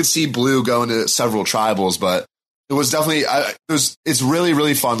definitely could see Blue going to several tribals, but it was definitely, it's really,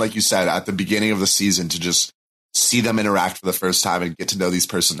 really fun, like you said, at the beginning of the season to just see them interact for the first time and get to know these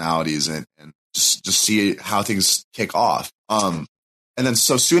personalities and just see how things kick off. And then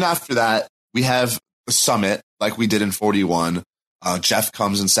so soon after that, we have the summit like we did in 41. Jeff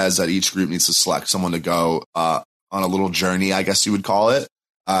comes and says that each group needs to select someone to go on a little journey, I guess you would call it.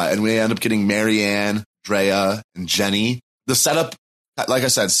 And we end up getting Marianne, Drea, and Jenny. The setup, like I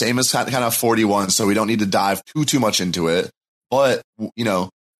said, same as kind of 41, so we don't need to dive too much into it. But, you know,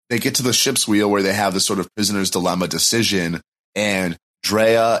 they get to the ship's wheel where they have this sort of prisoner's dilemma decision, and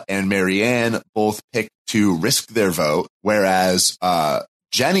Drea and Marianne both pick to risk their vote, whereas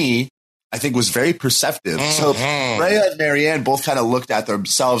Jenny, I think, was very perceptive. So Drea and Marianne both kind of looked at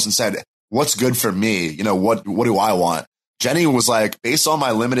themselves and said, what's good for me? You know, what do I want? Jenny was like, based on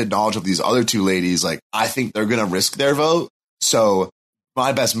my limited knowledge of these other two ladies, like, I think they're going to risk their vote. So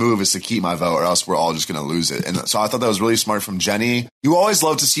my best move is to keep my vote, or else we're all just going to lose it. And so I thought that was really smart from Jenny. You always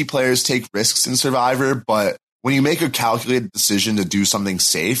love to see players take risks in Survivor, but when you make a calculated decision to do something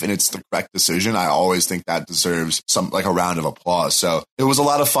safe and it's the correct decision, I always think that deserves like a round of applause. So it was a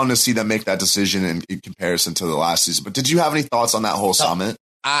lot of fun to see them make that decision in comparison to the last season. But did you have any thoughts on that whole summit?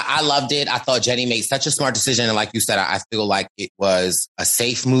 I loved it. I thought Jenny made such a smart decision. And like you said, I feel like it was a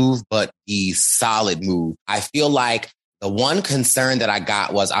safe move, but the solid move. I feel like the one concern that I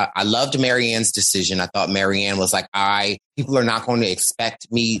got was I loved Marianne's decision. I thought Marianne was like, people are not going to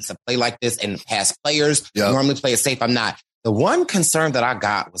expect me to play like this, and past players normally play it safe. I'm not. The one concern that I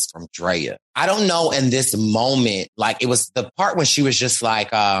got was from Drea. I don't know in this moment, like it was the part when she was just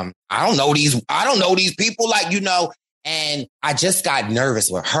like, I don't know these people, like, you know, and I just got nervous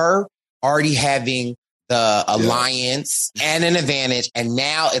with her already having the alliance and an advantage. And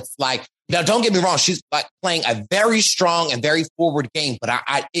now it's like, now, don't get me wrong. She's like playing a very strong and very forward game, but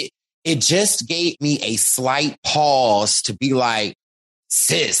it just gave me a slight pause to be like,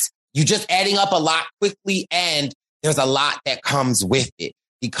 sis, you just adding up a lot quickly, and there's a lot that comes with it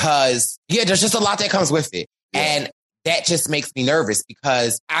because there's just a lot that comes with it. Yeah. And that just makes me nervous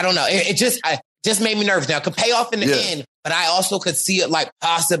because I don't know. It just made me nervous. Now it could pay off in the end, but I also could see it like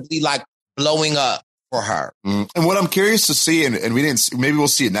possibly like blowing up for her. And what I'm curious to see, and we didn't, maybe we'll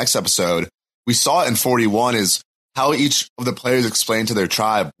see it next episode. We saw it in 41 is how each of the players explained to their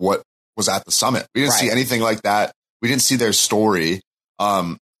tribe what was at the summit. We didn't see anything like that. We didn't see their story.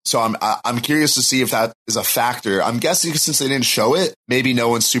 So So I'm curious to see if that is a factor. I'm guessing since they didn't show it, maybe no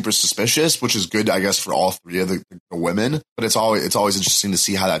one's super suspicious, which is good, I guess, for all three of the women. But it's always interesting to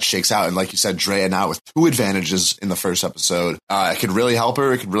see how that shakes out. And like you said, Drea now with 2 advantages in the first episode, it could really help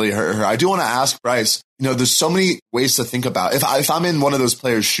her. It could really hurt her. I do want to ask Bryce, there's so many ways to think about. If I'm in one of those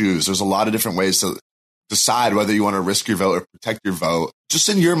players' shoes, there's a lot of different ways to decide whether you want to risk your vote or protect your vote. Just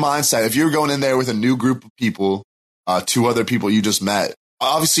in your mindset, if you're going in there with a new group of people, 2 other people you just met,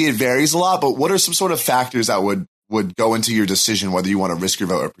 obviously it varies a lot, but what are some sort of factors that would go into your decision whether you want to risk your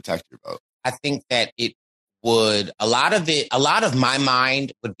vote or protect your vote? I think that it would, a lot of my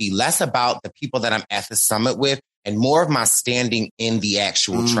mind would be less about the people that I'm at the summit with and more of my standing in the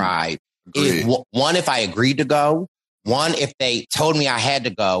actual tribe. One, if I agreed to go. 1, if they told me I had to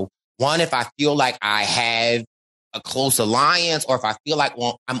go. 1, if I feel like I have a close alliance, or if I feel like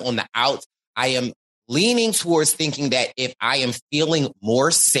I'm on the outs. I am leaning towards thinking that if I am feeling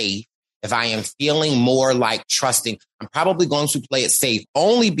more safe, if I am feeling more like trusting, I'm probably going to play it safe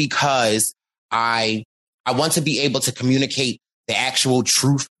only because I want to be able to communicate the actual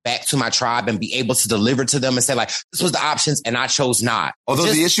truth back to my tribe and be able to deliver to them and say, like, this was the options and I chose not. Although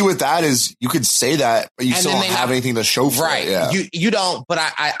the issue with that is you could say that, but you still don't have anything to show for it. Yeah. You don't, but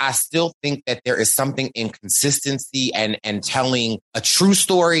I still think that there is something in consistency and telling a true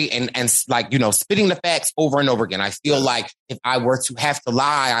story and like, spitting the facts over and over again. I feel like if I were to have to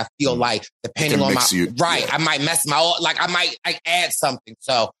lie, I feel like depending on I might mess I might add something.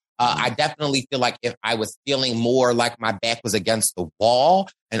 So I definitely feel like if I was feeling more like my back was against the wall,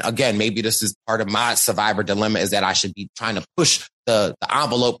 and again, maybe this is part of my survivor dilemma, is that I should be trying to push the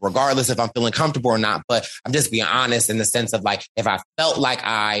envelope regardless if I'm feeling comfortable or not. But I'm just being honest in the sense of like, if I felt like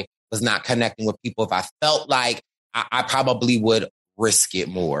I was not connecting with people, if I felt like I probably would risk it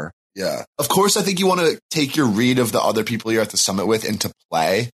more. Yeah. Of course, I think you want to take your read of the other people you're at the summit with into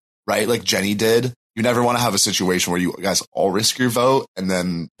play, right? Like Jenny did. You never want to have a situation where you guys all risk your vote and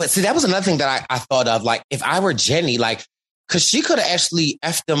then. But see, that was another thing that I thought of. Like, if I were Jenny, like, because she could have actually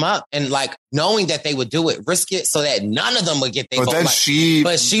effed them up and like knowing that they would do it, risk it so that none of them would get their vote. But she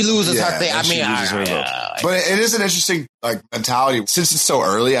loses her thing. But it is an interesting like mentality. Since it's so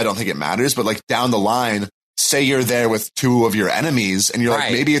early, I don't think it matters. But like down the line, say you're there with 2 of your enemies and you're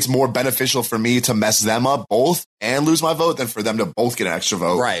like, maybe it's more beneficial for me to mess them up both and lose my vote than for them to both get an extra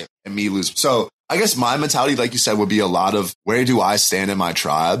vote and me lose. So I guess my mentality, like you said, would be a lot of where do I stand in my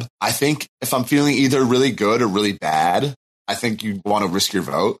tribe? I think if I'm feeling either really good or really bad, I think you want to risk your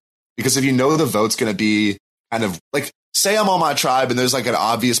vote, because if you know the vote's going to be kind of like, say I'm on my tribe and there's like an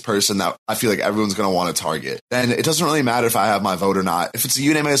obvious person that I feel like everyone's going to want to target, then it doesn't really matter if I have my vote or not. If it's a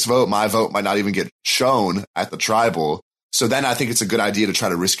unanimous vote, my vote might not even get shown at the tribal. So then I think it's a good idea to try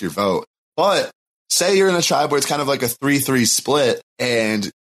to risk your vote. But say you're in a tribe where it's kind of like a 3-3 split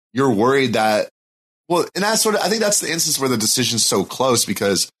and you're worried that, well, and that's I think that's the instance where the decision's so close,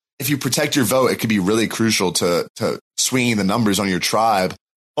 because if you protect your vote, it could be really crucial to swinging the numbers on your tribe.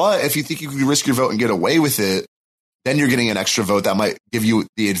 But if you think you can risk your vote and get away with it, then you're getting an extra vote that might give you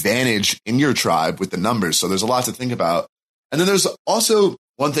the advantage in your tribe with the numbers. So there's a lot to think about. And then there's also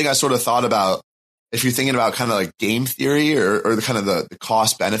one thing I sort of thought about, if you're thinking about kind of like game theory or the kind of the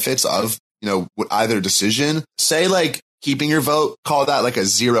cost benefits of, either decision, say like keeping your vote, call that like a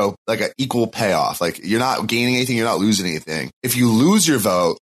zero, like an equal payoff. Like you're not gaining anything, you're not losing anything. If you lose your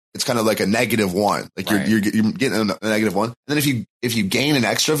vote, it's kind of like a -1. Like you're getting a -1. And then if you gain an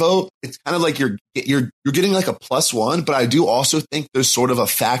extra vote, it's kind of like you're getting like a +1. But I do also think there's sort of a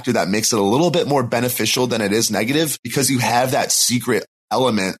factor that makes it a little bit more beneficial than it is negative, because you have that secret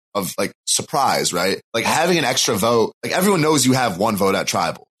element of like surprise, right? Like having an extra vote, like everyone knows you have 1 vote at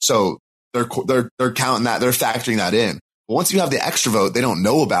tribal. So they're counting that, they're factoring that in. But once you have the extra vote, they don't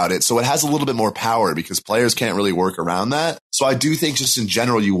know about it. So it has a little bit more power because players can't really work around that. So I do think just in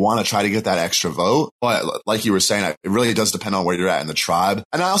general, you want to try to get that extra vote. But like you were saying, it really does depend on where you're at in the tribe.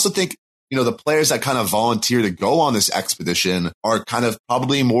 And I also think, the players that kind of volunteer to go on this expedition are kind of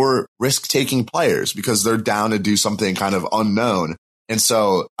probably more risk-taking players because they're down to do something kind of unknown. And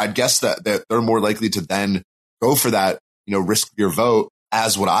so I guess that they're more likely to then go for that, risk your vote,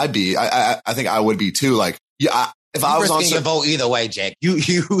 as would I be. I think I would be too. Like, if I was on your vote either way, Jack,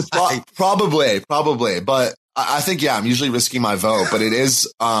 probably, but I think, I'm usually risking my vote, but it is,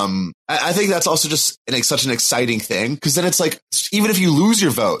 I think that's also just such an exciting thing. Cause then it's like, even if you lose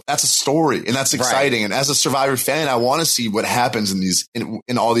your vote, that's a story and that's exciting. Right. And as a Survivor fan, I want to see what happens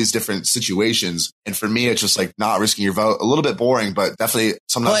in all these different situations. And for me, it's just like not risking your vote, a little bit boring, but definitely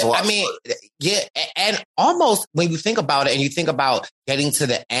sometimes a lot. I mean, yeah. And almost when you think about it and you think about getting to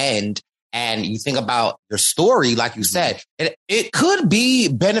the end and you think about your story, like you said, it could be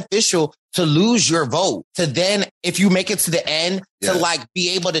beneficial to lose your vote, to then, if you make it to the end, to like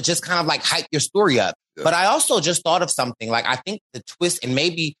be able to just kind of like hype your story up. Yeah. But I also just thought of something, like I think the twist, and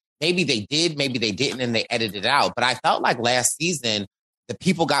maybe they did, maybe they didn't, and they edited it out. But I felt like last season, the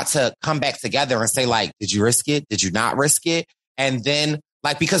people got to come back together and say, like, did you risk it? Did you not risk it? And then,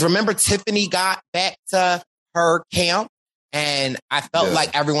 like, because remember, Tiffany got back to her camp, and I felt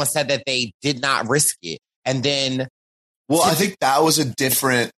like everyone said that they did not risk it. And then... Well, I think that was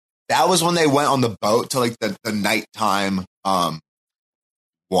that was when they went on the boat to, like, the nighttime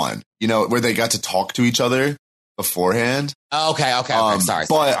one, you know, where they got to talk to each other beforehand. Okay. Sorry.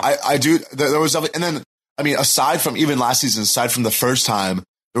 But I do... There was definitely... And then, I mean, aside from even last season, aside from the first time,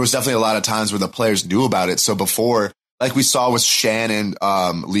 there was definitely a lot of times where the players knew about it. So before, like we saw with Shan and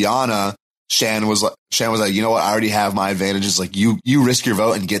Liana, Shan was like, you know what? I already have my advantages. Like you risk your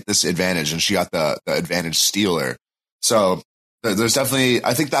vote and get this advantage. And she got the advantage stealer. So there's definitely,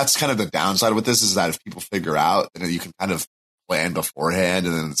 I think that's kind of the downside with this, is that if people figure out, then you can kind of plan beforehand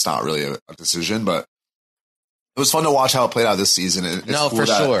and then it's not really a decision. But it was fun to watch how it played out this season. It's cool for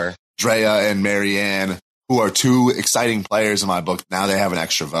sure. Drea and Marianne, who are two exciting players in my book, now they have an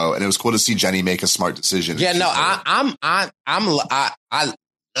extra vote, and it was cool to see Jenny make a smart decision. Yeah, no, I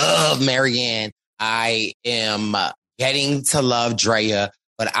love Marianne. I am getting to love Drea,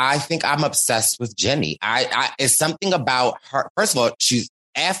 but I think I'm obsessed with Jenny. It's something about her. First of all, she's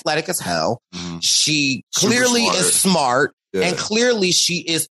athletic as hell. Mm-hmm. She clearly is smart, and clearly she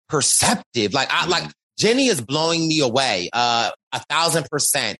is perceptive. Like Jenny is blowing me away,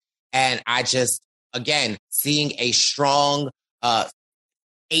 1,000%. And I just, again, seeing a strong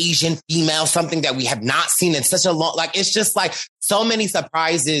Asian female, something that we have not seen in such a long, like, it's just like so many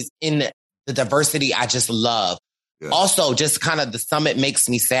surprises in the diversity I just love. Yeah. Also, just kind of the summit makes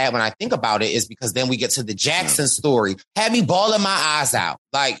me sad when I think about it, is because then we get to the Jackson story. Had me bawling my eyes out.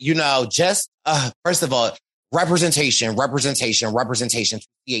 Like, you know, just, first of all, representation. To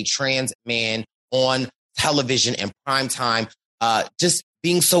see a trans man on television in prime time, just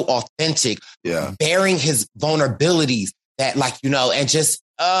being so authentic, bearing his vulnerabilities, that, like, you know, and just,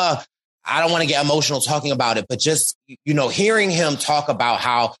 I don't want to get emotional talking about it, but just, you know, hearing him talk about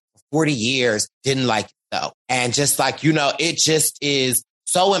how for 40 years didn't like it though. And just like, you know, it just is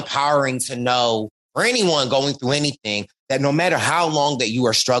so empowering to know, for anyone going through anything, that no matter how long that you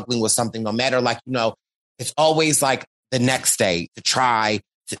are struggling with something, no matter, like, you know, it's always like the next day to try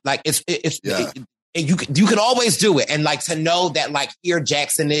to, like, you can always do it. And, like, to know that, like, here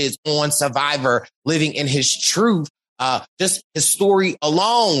Jackson is on Survivor, living in his truth. Just his story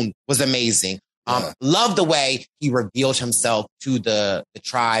alone was amazing. Love the way he revealed himself to the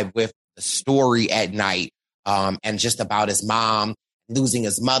tribe with the story at night, and just about his mom losing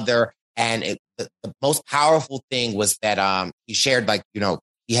his mother. And the most powerful thing was that he shared, like, you know,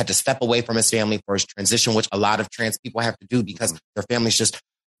 he had to step away from his family for his transition, which a lot of trans people have to do because their families just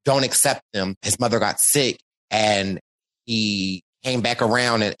don't accept them. His mother got sick, and he came back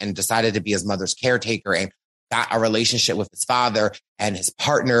around and decided to be his mother's caretaker, and got a relationship with his father, and his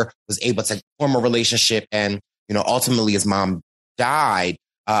partner was able to form a relationship. And, you know, ultimately his mom died.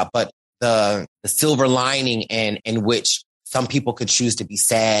 But the silver lining in which some people could choose to be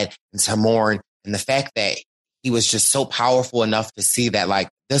sad and to mourn, and the fact that he was just so powerful enough to see that, like,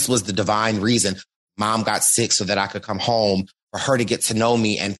 this was the divine reason. Mom got sick so that I could come home, for her to get to know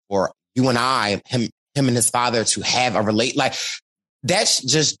me, and for you and I, him and his father, to have a like,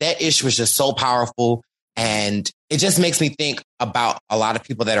 that issue was just so powerful. And it just makes me think about a lot of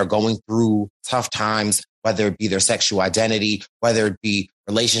people that are going through tough times, whether it be their sexual identity, whether it be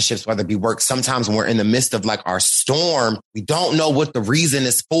relationships, whether it be work. Sometimes when we're in the midst of, like, our storm, we don't know what the reason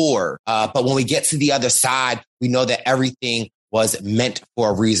is for. But when we get to the other side, we know that everything was meant for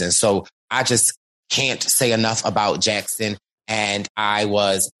a reason. So I just can't say enough about Jackson. And I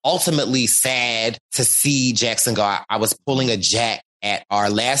was ultimately sad to see Jackson go. I was pulling a Jack at our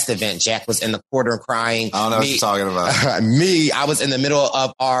last event. Jack was in the corner crying. I don't know what you're talking about. I was in the middle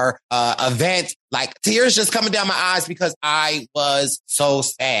of our event, like, tears just coming down my eyes because I was so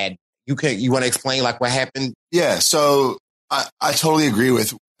sad. You want to explain, like, what happened? Yeah, so I totally agree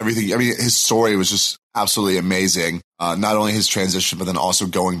with everything. I mean, his story was just absolutely amazing. Not only his transition, but then also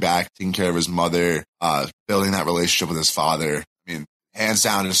going back, taking care of his mother, building that relationship with his father. I mean, hands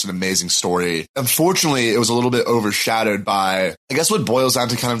down, just an amazing story. Unfortunately, it was a little bit overshadowed by, I guess, what boils down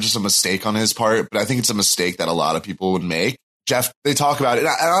to kind of just a mistake on his part, but I think it's a mistake that a lot of people would make. Jeff, they talk about it. And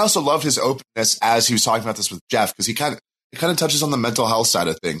I also loved his openness as he was talking about this with Jeff, because he kind of, it kind of touches on the mental health side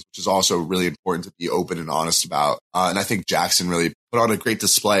of things, which is also really important to be open and honest about. And I think Jackson really put on a great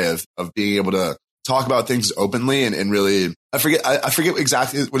display of being able to talk about things openly and really, I forget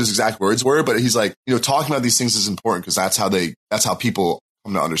exactly what his exact words were, but he's like, talking about these things is important because that's how people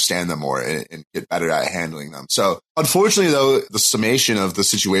come to understand them more and get better at handling them. So unfortunately though, the summation of the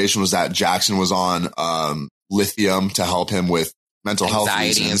situation was that Jackson was on, lithium to help him with mental health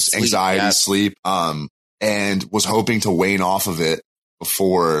reasons, sleep, and was hoping to wane off of it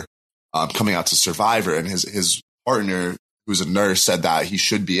before, coming out to Survivor. And his partner, who's a nurse, said that he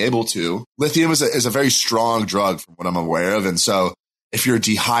should be able to. Lithium is a very strong drug from what I'm aware of. And so if you're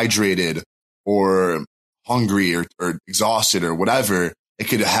dehydrated or hungry or exhausted or whatever, it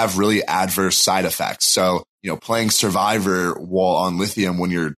could have really adverse side effects. So, playing Survivor while on lithium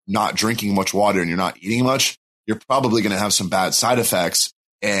when you're not drinking much water and you're not eating much, you're probably going to have some bad side effects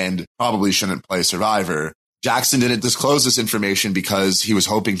and probably shouldn't play Survivor. Jackson didn't disclose this information because he was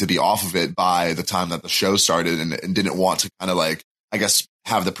hoping to be off of it by the time that the show started and didn't want to kind of like, I guess,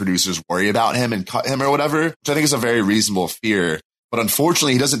 have the producers worry about him and cut him or whatever, which I think is a very reasonable fear. But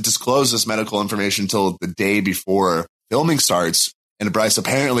unfortunately, he doesn't disclose this medical information until the day before filming starts. And Bryce,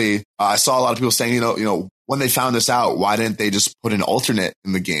 apparently, I saw a lot of people saying, when they found this out, why didn't they just put an alternate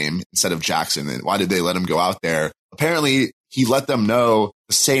in the game instead of Jackson? And why did they let him go out there? Apparently, he let them know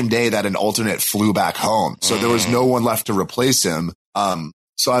the same day that an alternate flew back home. So there was no one left to replace him.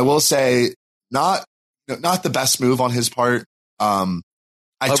 So I will say not the best move on his part.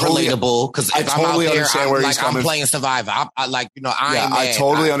 Relatable, because if I'm out there, I'm playing Survivor. I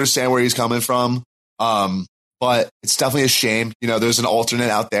totally understand where he's coming from. But it's definitely a shame. There's an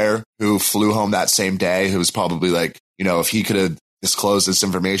alternate out there who flew home that same day who was probably like, if he could have disclosed this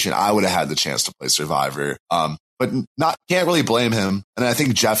information, I would have had the chance to play Survivor. But can't really blame him. And I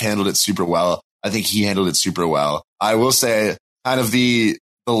think Jeff handled it super well. I think he handled it super well. I will say kind of the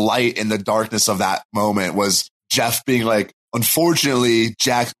light in the darkness of that moment was Jeff being like, unfortunately,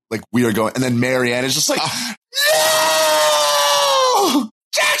 Jack, like, we are going. And then Marianne is just like, no!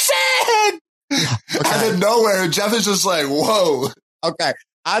 Jackson! Okay. Out of nowhere, Jeff is just like, whoa. Okay.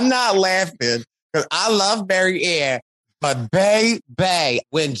 I'm not laughing because I love Marianne, but bae,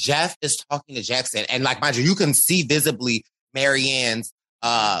 when Jeff is talking to Jackson, and like, mind you, you can see visibly Marianne's,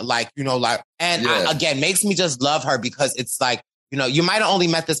 again, makes me just love her because it's like, you might have only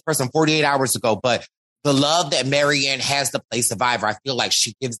met this person 48 hours ago, but the love that Marianne has to play Survivor, I feel like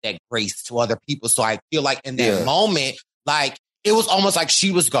she gives that grace to other people. So I feel like in that moment, like, it was almost like she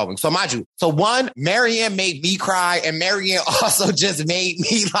was going. So mind you, Marianne made me cry, and Marianne also just made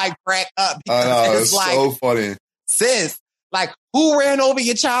me like crack up. Because it's like, so funny. Sis, like, who ran over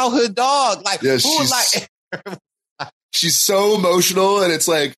your childhood dog? Like, she's so emotional, and it's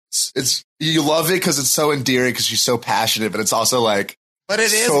like, you love it because it's so endearing because she's so passionate, but it's also like, but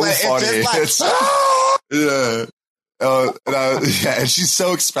it is so like, funny. It's just like, and she's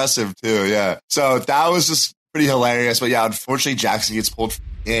so expressive too. Yeah. So that was just pretty hilarious. But yeah, unfortunately, Jackson gets pulled from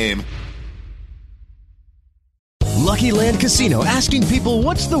the game. Lucky Land Casino, asking people,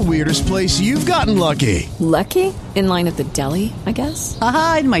 what's the weirdest place you've gotten lucky? Lucky? In line at the deli, I guess?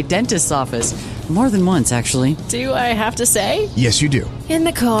 Aha, in my dentist's office. More than once, actually. Do I have to say? Yes, you do. In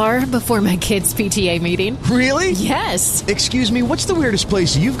the car before my kids' PTA meeting. Really? Yes. Excuse me, what's the weirdest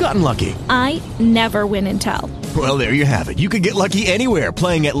place you've gotten lucky? I never win and tell. Well, there you have it. You can get lucky anywhere,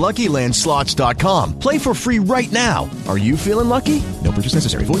 playing at LuckyLandSlots.com. Play for free right now. Are you feeling lucky? No purchase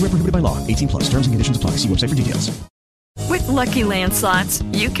necessary. Void where prohibited by law. 18+. Terms and conditions apply. See website for details. With Lucky Land Slots,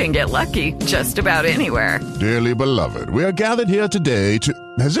 you can get lucky just about anywhere. Dearly beloved, we are gathered here today to...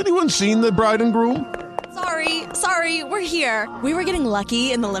 Has anyone seen the bride and groom? Sorry, we're here. We were getting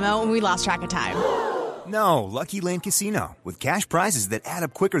lucky in the limo and we lost track of time. No, Lucky Land Casino, with cash prizes that add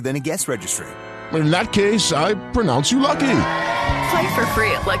up quicker than a guest registry. In that case, I pronounce you lucky. Play for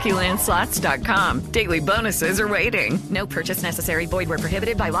free at LuckyLandSlots.com. Daily bonuses are waiting. No purchase necessary. Void where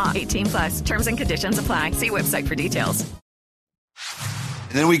prohibited by law. 18+. Terms and conditions apply. See website for details.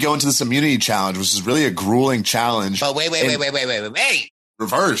 And then we go into this immunity challenge, which is really a grueling challenge. But wait.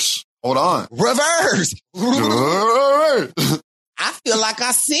 Reverse. Hold on. Reverse. I feel like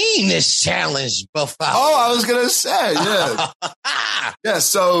I've seen this challenge before. Oh, I was going to say, yeah. Yeah,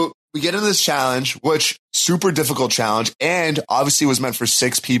 so we get into this challenge, which super difficult challenge, and obviously was meant for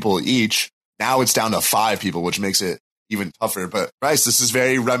 6 people each. Now it's down to 5 people, which makes it even tougher. But Bryce, this is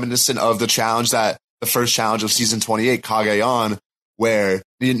very reminiscent of the challenge the first challenge of season 28, Cagayan, where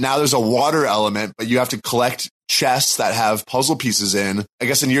now there's a water element, but you have to collect chests that have puzzle pieces in. I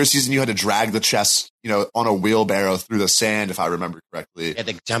guess in your season, you had to drag the chests, on a wheelbarrow through the sand, if I remember correctly. You had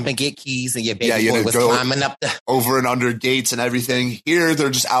to jump and get keys, and your baby boy was climbing up over and under gates and everything. Here, they're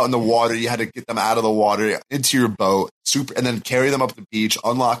just out in the water. You had to get them out of the water into your boat, and then carry them up the beach,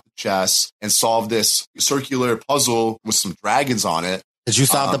 unlock the chests, and solve this circular puzzle with some dragons on it. Did you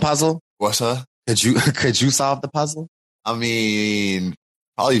solve the puzzle? What's that? Could you solve the puzzle? I mean,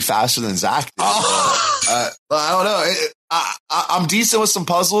 probably faster than Zach did. I don't know. I'm decent with some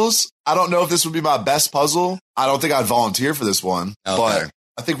puzzles. I don't know if this would be my best puzzle. I don't think I'd volunteer for this one, but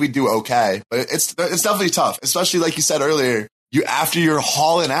I think we do okay. But it's definitely tough, especially like you said earlier. After you're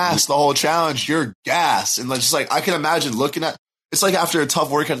hauling ass the whole challenge, you're gassed, and just like I can imagine looking at. It's like after a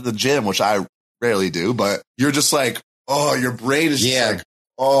tough workout at the gym, which I rarely do, but you're just like, oh, your brain is just like,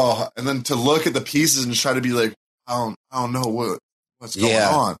 oh, and then to look at the pieces and try to be like, I don't know what's going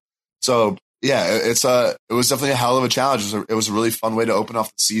on. So. Yeah, it was definitely a hell of a challenge. It was a really fun way to open off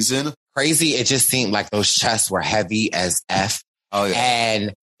the season. Crazy. It just seemed like those chests were heavy as F. Oh, yeah.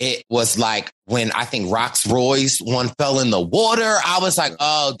 And it was like when I think Rox Roy's one fell in the water, I was like,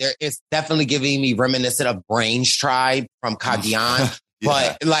 it's definitely giving me reminiscent of Brain's Tribe from Cagayan.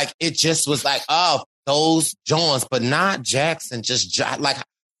 But like, it just was like, those Johns, but not Jackson, just like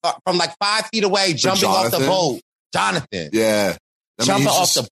from like 5 feet away, jumping off the boat. Jonathan. Yeah. Jumping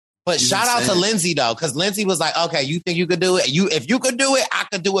off the But shout out to Lindsay, though, because Lindsay was like, okay, you think you could do it? If you could do it, I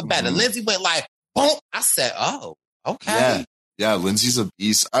could do it better. Mm-hmm. Lindsay went like, boom. I said, oh, okay. Yeah, Lindsay's a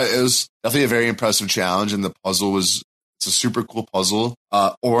beast. It was definitely a very impressive challenge, and the puzzle it's a super cool puzzle.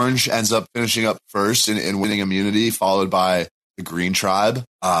 Orange ends up finishing up first in winning immunity, followed by the Green Tribe.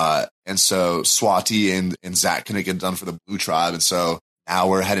 And so Swati and Zach couldn't get done for the Blue Tribe. And so now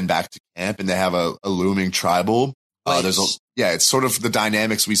we're heading back to camp, and they have a looming tribal. It's sort of the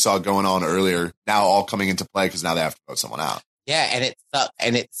dynamics we saw going on earlier now all coming into play because now they have to vote someone out. Yeah,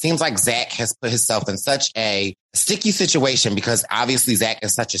 and it seems like Zach has put himself in such a sticky situation because obviously Zach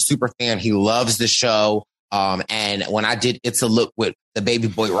is such a super fan. He loves the show. And when I did It's a Look with the baby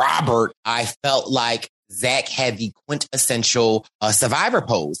boy Robert, I felt like Zach had the quintessential Survivor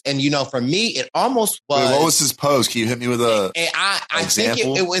pose. And, for me, it almost was. Wait, what was his pose? Can you hit me with a I think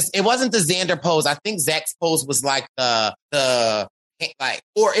it wasn't the Xander pose. I think Zach's pose was like I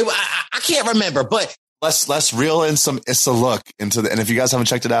can't remember, but. Let's reel in some It's a Look and if you guys haven't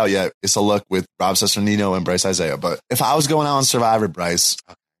checked it out yet, It's a Look with Rob Cesternino and Bryce Isaiah. But if I was going out on Survivor, Bryce,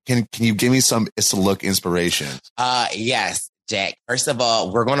 can you give me some It's a Look inspiration? Yes, Jack. First of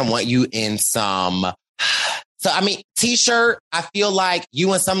all, we're going to want you in some. T-shirt, I feel like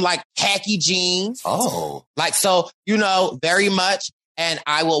you in some like khaki jeans. Oh. Very much. And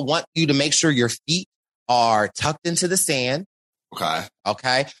I will want you to make sure your feet are tucked into the sand. Okay.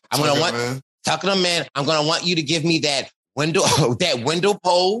 I'm going to want tucking them in. I'm going to want you to give me that window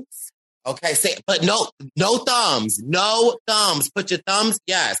pose. Okay. But no thumbs. No thumbs. Put your thumbs.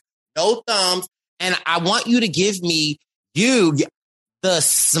 Yes. No thumbs. And I want you to give me the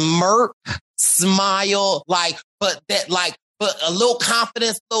smirk, smile, but a little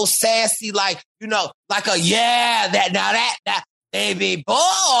confidence, a little sassy, that baby boy.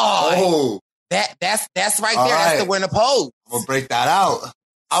 Oh, that's right there. That's the winner pose. I'm gonna break that out.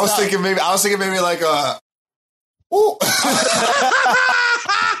 I was thinking maybe like a. Ooh.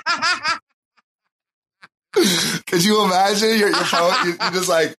 Could you imagine your pose? You're just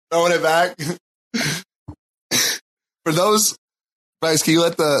like throwing it back. For those. Bryce, can you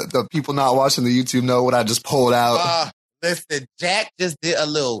let the people not watching the YouTube know what I just pulled out? Listen, Jack just did a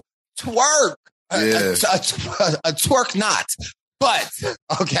little twerk. Yeah. A twerk not. But,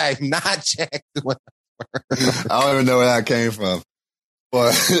 okay, not Jack doing a twerk. I don't even know where that came from.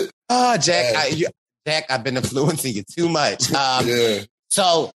 But Jack, I've been influencing you too much.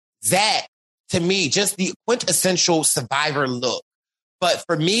 So, Zach, to me, just the quintessential Survivor look. But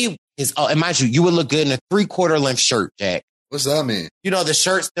for me, and mind you would look good in a 3/4 length shirt, Jack. What's that mean? The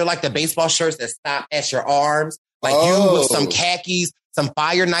shirts, they're like the baseball shirts that stop at your arms. You with some khakis, some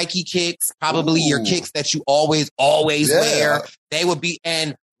fire Nike kicks, probably your kicks that you always wear. They would be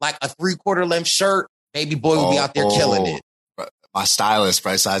in like a 3/4 length shirt. Baby boy would be out there killing it. My stylist,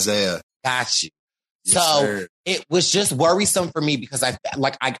 Bryce Isaiah. Got you. Yes, sir. It was just worrisome for me because I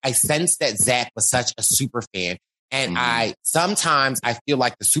sensed that Zach was such a super fan. And sometimes I feel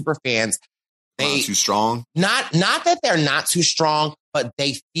like the super fans, not too strong. Not that they're not too strong, but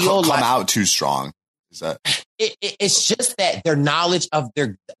they feel come out too strong. Is that? It's just that their knowledge of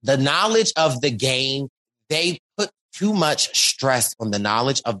the game, they put too much stress on the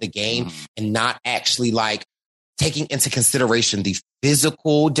knowledge of the game and not actually taking into consideration the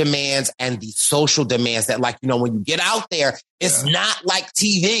physical demands and the social demands that, like, you know, when you get out there, it's not like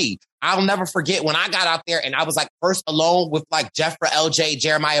TV. I'll never forget when I got out there and I was like first alone with like Jeffra, LJ,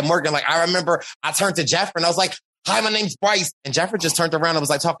 Jeremiah Morgan. Like, I remember I turned to Jeffra and I was like, hi, my name's Bryce. And Jeffra just turned around and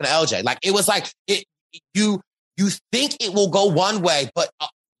was like talking to LJ. Like, it was like, you think it will go one way, but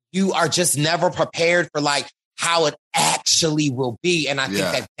you are just never prepared for like how it actually will be. And I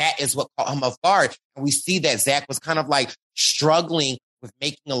think that is what caught him off guard. And we see that Zach was kind of like struggling with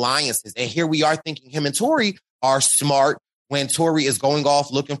making alliances. And here we are thinking him and Tori are smart when Tori is going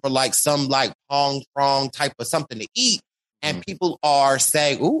off looking for like some like pong prong type of something to eat. And people are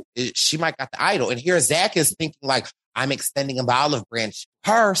saying, ooh, she might got the idol. And here Zach is thinking like, I'm extending an olive branch.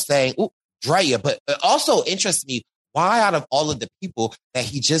 Her saying, ooh, Drea. But it also interests me why out of all of the people that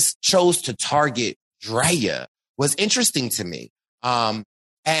he just chose to target Drea was interesting to me.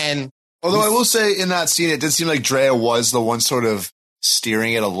 And although I will say in that scene, it did seem like Drea was the one sort of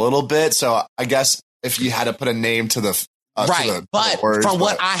steering it a little bit. So I guess if you had to put a name to the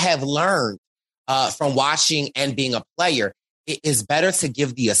what I have learned from watching and being a player, it is better to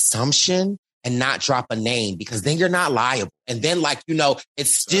give the assumption and not drop a name, because then you're not liable. And then, like, you know, it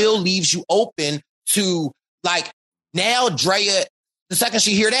still leaves you open to like, now Drea, the second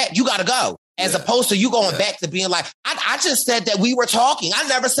she hear that, you got to go. As opposed to you going back to being like, I just said that we were talking. I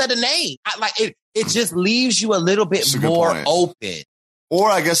never said a name. It just leaves you a little bit more open.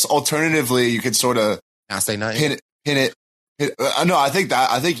 Or I guess alternatively, you could sort of not say nothing. Pin it. No, I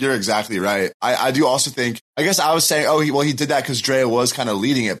think you're exactly right. I do also think, I guess I was saying, he did that because Drea was kind of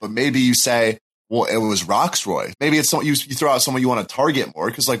leading it, but maybe you say, well, it was Roxroy. Maybe it's someone you throw out someone you want to target more.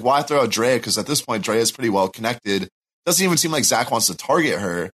 Cause like, why throw out Drea? Cause at this point, Drea is pretty well connected. Doesn't even seem like Zach wants to target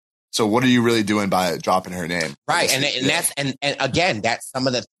her. So what are you really doing by dropping her name? Right. And again, that's some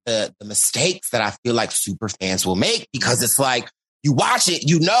of the mistakes that I feel like super fans will make, because it's like, you watch it,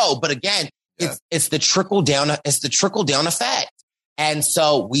 you know, but again, it's the trickle down effect. And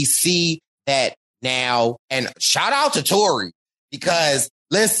so we see that now, and shout out to Tori, because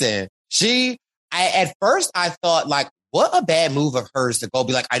listen, at first I thought like, what a bad move of hers to go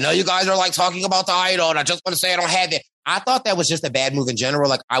be like, I know you guys are like talking about the idol and I just want to say I don't have it. I thought that was just a bad move in general.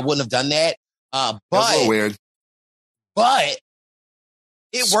 Like, I wouldn't have done that. But a little weird. But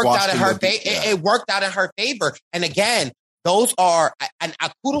it worked out in her favor. It worked out in her favor. And again, those are, and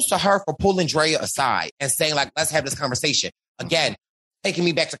kudos to her for pulling Drea aside and saying like, let's have this conversation. Again, taking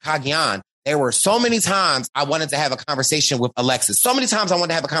me back to Cagayan. There were so many times I wanted to have a conversation with Alexis. So many times I wanted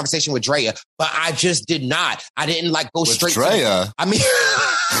to have a conversation with Drea, but I just did not. I didn't like go straight Drea. I mean,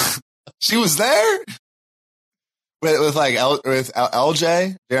 she was there with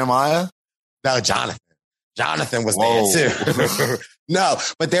LJ, Jeremiah. No, Jonathan was there too. No,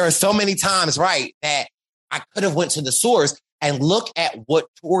 but there are so many times, right, that I could have went to the source and look at what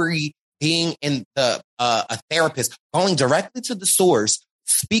Tori, being in a therapist, going directly to the source,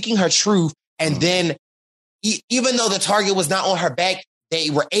 speaking her truth, and then even though the target was not on her back, they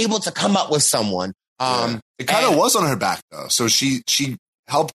were able to come up with someone. It kind of was on her back though, so she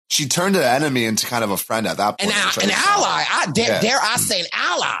helped. She turned an enemy into kind of a friend at that point. An ally. Dare I say an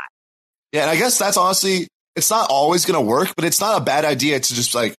ally? Yeah, and I guess that's honestly, it's not always going to work, but it's not a bad idea to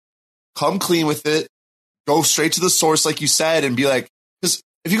just like come clean with it, go straight to the source, like you said, and be like, because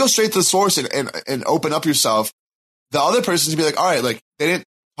if you go straight to the source and open up yourself, the other person's gonna be like, all right, like they didn't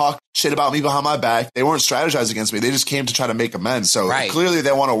talk shit about me behind my back. They weren't strategizing against me. They just came to try to make amends. So clearly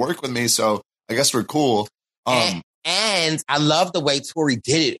they want to work with me. So I guess we're cool. And I love the way Tori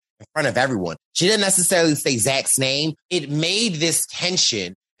did it in front of everyone. She didn't necessarily say Zach's name. It made this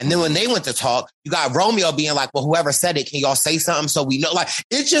tension. And then when they went to talk, you got Romeo being like, well, whoever said it, can y'all say something so we know? Like,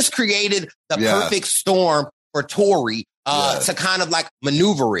 it just created the perfect storm for Tori to kind of like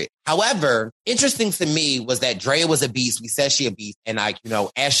maneuver it. However, interesting to me was that Drea was a beast. We said she a beast. And like, you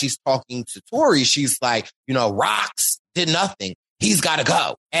know, as she's talking to Tori, she's like, you know, Rox did nothing. He's got to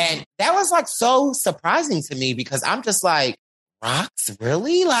go. And that was like so surprising to me, because I'm just like, Rox,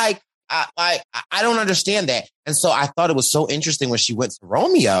 really? Like, I don't understand that. And so I thought it was so interesting when she went to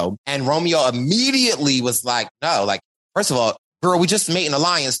Romeo, and Romeo immediately was like, no, like, first of all, girl, we just made an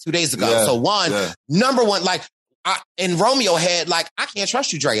alliance 2 days ago. Yeah, so number one, like, in Romeo head, like, I can't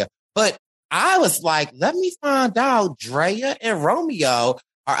trust you, Drea. But I was like, let me find out Drea and Romeo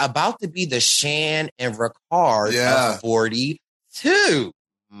are about to be the Shan and Ricard of 42.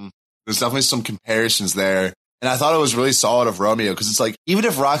 There's definitely some comparisons there. And I thought it was really solid of Romeo, because it's like, even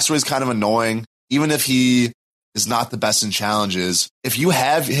if Rockstar is kind of annoying, even if he is not the best in challenges, if you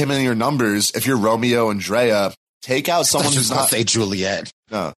have him in your numbers, if you're Romeo and Drea, take out someone who's not... say Juliet.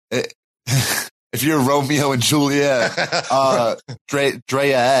 No. if you're Romeo and Juliet,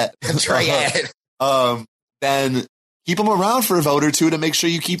 Drayette, then keep them around for a vote or two to make sure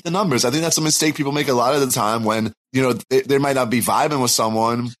you keep the numbers. I think that's a mistake people make a lot of the time when, you know, they might not be vibing with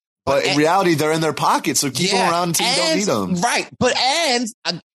someone, but in reality, they're in their pockets. So keep them around until you don't need them. Right. But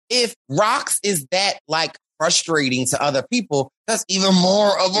if Rox is that like frustrating to other people, that's even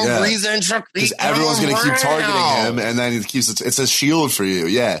more of a reason to keep because everyone's going to keep targeting him, and then it's a shield for you.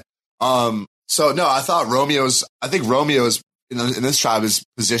 Yeah. So no, I think Romeo is in this tribe is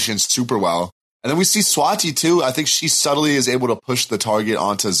positioned super well. And then we see Swati too. I think she subtly is able to push the target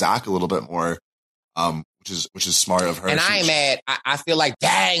onto Zach a little bit more, which is smart of her. And I ain't mad. I feel like,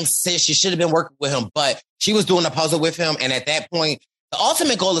 dang, sis, she should have been working with him, but she was doing a puzzle with him. And at that point, the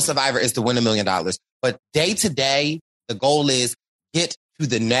ultimate goal of Survivor is to win $1 million. But day to day, the goal is get to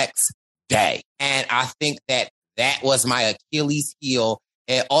the next day. And I think that was my Achilles heel.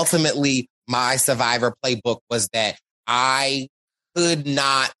 And ultimately, my Survivor playbook was that I could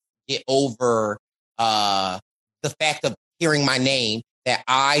not get over the fact of hearing my name, that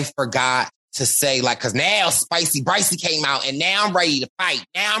I forgot to say, like, because now Spicy Brycey came out and now I'm ready to fight.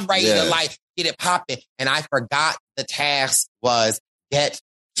 Now I'm ready to like get it popping. And I forgot the task was get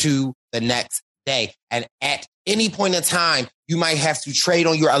to the next day. And at any point in time, you might have to trade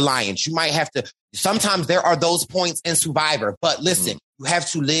on your alliance. You might have to, sometimes there are those points in Survivor, but listen, you have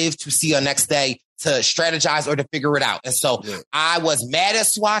to live to see a next day to strategize or to figure it out. And so I was mad at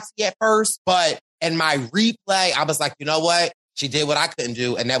Swati at first, but in my replay, I was like, you know what? She did what I couldn't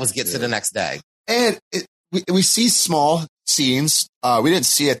do, and that was get to the next day. And we see small scenes. We didn't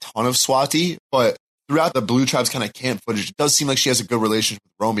see a ton of Swati, but throughout the Blue Tribe's kind of camp footage, it does seem like she has a good relationship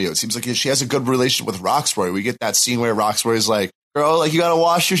with Romeo. It seems like she has a good relationship with Roxbury. We get that scene where Roxbury is like, girl, like, you got to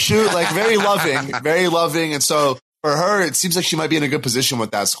wash your shoe. Like, very loving, very loving. And so for her, it seems like she might be in a good position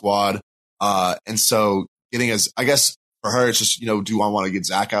with that squad. And so I guess for her, it's just, you know, do I want to get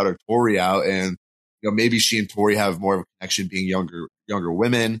Zach out or Tori out? And, you know, maybe she and Tori have more of a connection being younger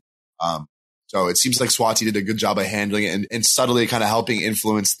women. So it seems like Swati did a good job of handling it and subtly kind of helping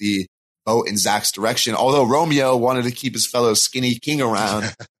influence the vote in Zach's direction. Although Romeo wanted to keep his fellow skinny king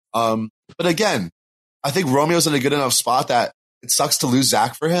around. But again, I think Romeo's in a good enough spot that it sucks to lose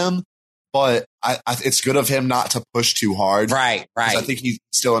Zach for him, but it's good of him not to push too hard. Right. I think he's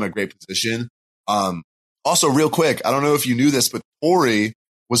still in a great position. Also, real quick, I don't know if you knew this, but Tori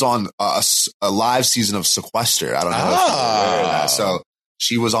was on a live season of Sequester. I don't know if you're aware of that. So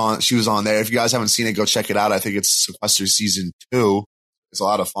she was on there. If you guys haven't seen it, go check it out. I think it's Sequester season 2. It's a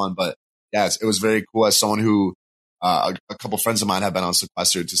lot of fun, but yeah, it was very cool as someone who, a couple friends of mine have been on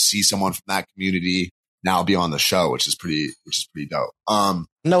Sequester, to see someone from that community now be on the show, which is pretty dope.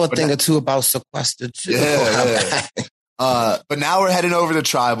 Know a thing or two about Sequester too. Yeah. But now we're heading over to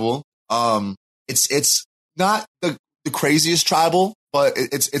Tribal. It's not the craziest Tribal, but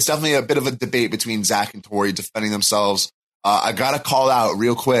it's definitely a bit of a debate between Zach and Tori defending themselves. I gotta call out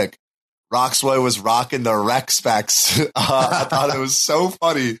real quick. Roxboy was rocking the rec specs. I thought it was so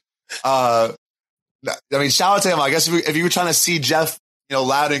funny. I mean, shout out to him. I guess if you were trying to see Jeff, you know,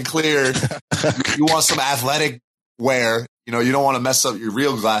 loud and clear, you want some athletic wear. You know, you don't want to mess up your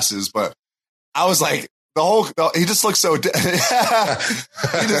real glasses. But I was like, he just looked so. I'm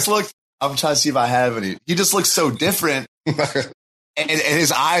trying to see if I have any. He just looks so different, and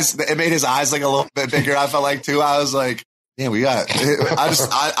his eyes. It made his eyes like a little bit bigger. I felt like too. I was like, damn, we got.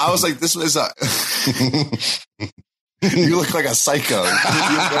 I was like, this is a. You look like a psycho.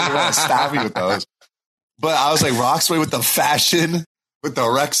 You're going to stab me with those. But I was like, Roxway with the fashion, with the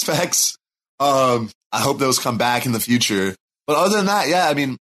rec specs. I hope those come back in the future. But other than that, yeah, I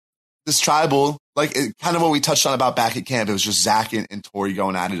mean, this Tribal, like, kind of what we touched on about back at camp, it was just Zach and Tori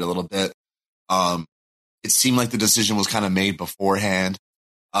going at it a little bit. It seemed like the decision was kind of made beforehand.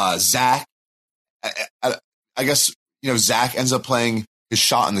 Zach, I guess, you know, Zach ends up playing his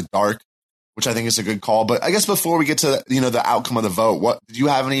shot in the dark, which I think is a good call. But I guess before we get to, you know, the outcome of the vote, did you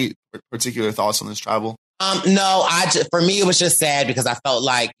have any particular thoughts on this Tribal? No, for me, it was just sad because I felt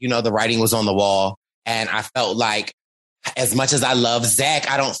like, you know, the writing was on the wall, and I felt like, as much as I love Zach,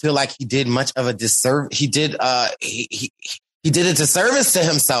 I don't feel like he did much of a disservice. He did he did a disservice to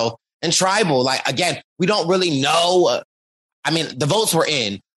himself in Tribal. Like, again, we don't really know. I mean, the votes were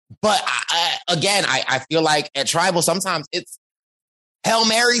in, but I feel like at Tribal, sometimes it's Hail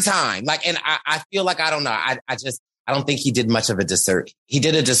Mary time. Like, and I feel like, I don't know. I don't think he did much of a disservice. He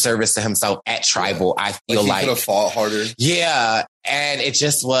did a disservice to himself at Tribal. I feel like he could have fought harder. Yeah. And it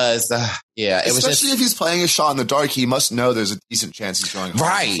just was, it was just, especially if he's playing a shot in the dark, he must know there's a decent chance he's going home.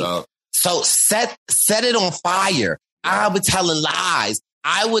 Right. So set it on fire. I'll be telling lies.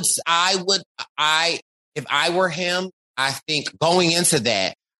 if I were him, I think going into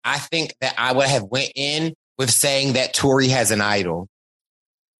that, I think that I would have went in with saying that Tori has an idol.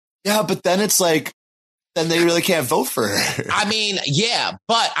 Yeah, but then it's like, then they really can't vote for her. I mean, yeah,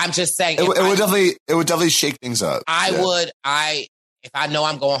 but I'm just saying it would definitely shake things up. If I know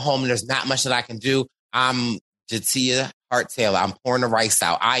I'm going home and there's not much that I can do, I'm Jatia Hart Taylor. I'm pouring the rice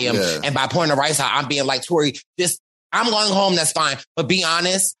out. I am, and by pouring the rice out, I'm being like, Tori, I'm going home. That's fine. But be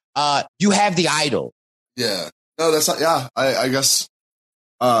honest, you have the idol. Yeah. No, that's not. Yeah, I guess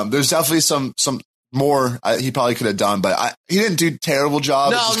there's definitely some more he probably could have done, but he didn't do a terrible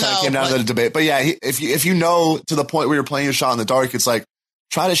job. It just kind of came down to the debate. But yeah, if you know to the point where you're playing your shot in the dark, it's like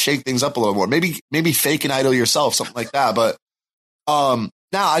try to shake things up a little more. Maybe fake an idol yourself, something like that. But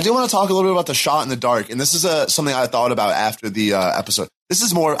now I do want to talk a little bit about the shot in the dark, and this is something I thought about after the episode. This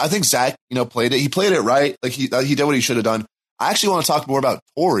is more. I think Zach, played it. He played it right. Like he did what he should have done. I actually want to talk more about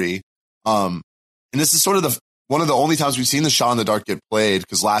Tori. And this is sort of one of the only times we've seen the shot in the dark get played,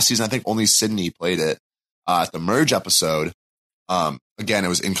 because last season I think only Sydney played it at the merge episode. Again, it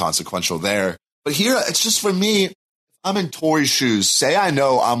was inconsequential there. But here, it's just for me, I'm in Tori's shoes. Say I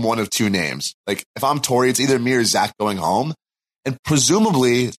know I'm one of two names. Like if I'm Tori, it's either me or Zach going home. And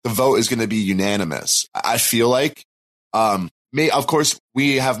presumably the vote is going to be unanimous. I feel like, of course,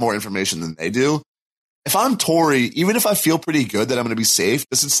 we have more information than they do. If I'm Tori, even if I feel pretty good that I'm going to be safe,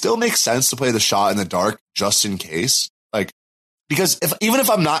 does it still make sense to play the shot in the dark just in case? Like, because even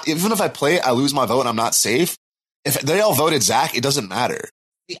if I play it, I lose my vote and I'm not safe. If they all voted Zach, it doesn't matter.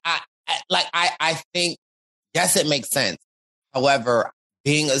 I think, yes, it makes sense. However,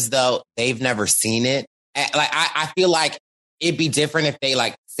 being as though they've never seen it, I feel like it'd be different if they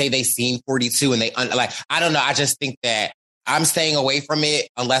say they seen 42 and I don't know. I just think that I'm staying away from it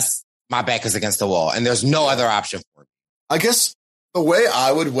unless my back is against the wall and there's no other option for me. I guess the way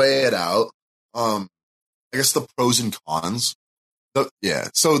I would weigh it out, I guess the pros and cons. So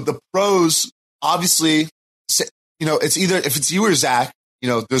the pros, obviously, it's either if it's you or Zach,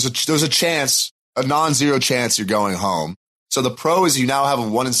 there's a chance, a non-zero chance you're going home. So the pro is you now have a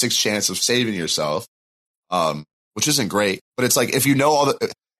 1 in 6 chance of saving yourself, which isn't great. But it's like if you know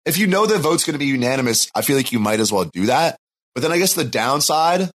the vote's going to be unanimous, I feel like you might as well do that. But then I guess the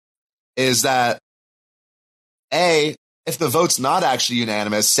downside is that, if the vote's not actually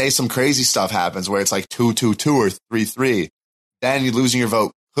unanimous, say some crazy stuff happens where it's like 2-2-2 or 3-3, then you losing your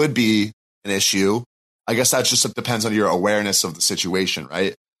vote could be an issue. I guess that just depends on your awareness of the situation,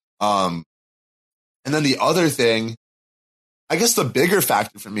 right? And then the other thing, I guess the bigger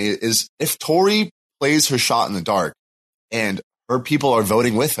factor for me is if Tori plays her shot in the dark and her people are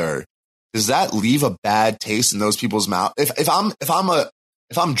voting with her, does that leave a bad taste in those people's mouth? If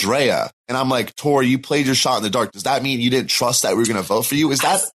I'm Drea and I'm like, Tori, you played your shot in the dark, does that mean you didn't trust that we were going to vote for you? Is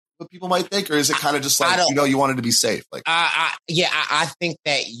that what people might think? Or is it kind of just like, you wanted to be safe? Like, I think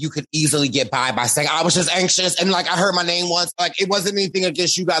that you could easily get by saying, I was just anxious and I heard my name once. Like, it wasn't anything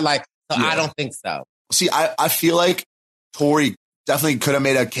against you guys. I don't think so. See, I feel like Tori definitely could have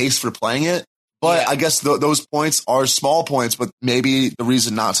made a case for playing it. But I guess those points are small points, but maybe the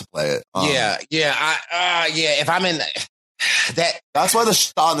reason not to play it. If I'm in that's why the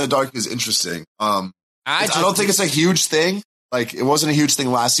shot in the dark is interesting. I don't think it's a huge thing. Like it wasn't a huge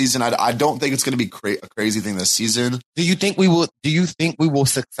thing last season. I don't think it's going to be a crazy thing this season. Do you think we will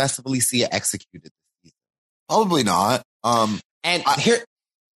successfully see it executed this season? Probably not. Here,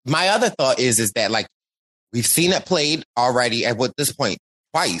 my other thought is that we've seen it played already at this point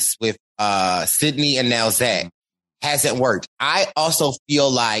twice with Sydney and now Zach. Hasn't worked. I also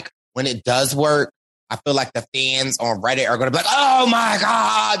feel like when it does work, I feel like the fans on Reddit are going to be like, "Oh my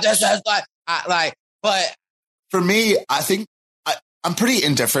god, this is But for me, I think I'm pretty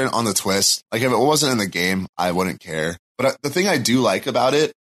indifferent on the twist. Like if it wasn't in the game, I wouldn't care. But the thing I do like about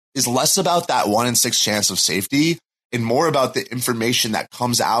it is less about that 1 in 6 chance of safety and more about the information that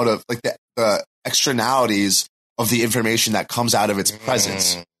comes out of the externalities of the information that comes out of its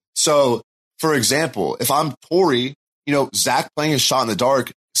presence. So, for example, if I'm Tori, Zach playing his shot in the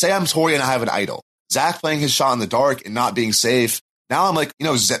dark, say I'm Tori and I have an idol. Zach playing his shot in the dark and not being safe. Now I'm like,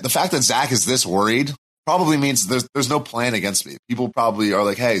 the fact that Zach is this worried probably means there's no plan against me. People probably are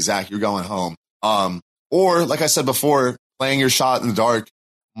like, hey, Zach, you're going home. Or like I said before, playing your shot in the dark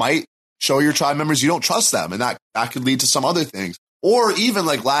might show your tribe members you don't trust them. And that could lead to some other things. Or even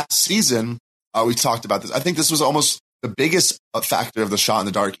like last season, we talked about this. I think this was almost the biggest factor of the shot in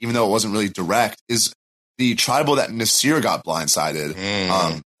the dark, even though it wasn't really direct, is the tribal that Nasir got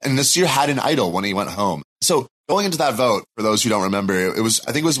blindsided. And Nasir had an idol when he went home. So going into that vote, for those who don't remember, I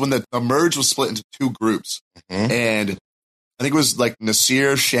think it was when the merge was split into 2 groups. And I think it was like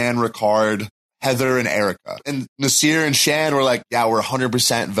Nasir, Shan, Ricard, Heather, and Erica. And Nasir and Shan were like, yeah, we're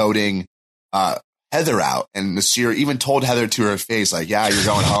 100% voting Heather out. And Nasir even told Heather to her face, like, yeah, you're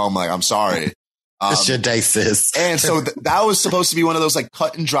going home. Like, I'm sorry. It's your day, sis. And so that was supposed to be one of those like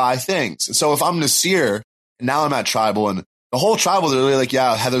cut and dry things. And so if I'm Nasir and now I'm at Tribal and the whole Tribal, they're really like,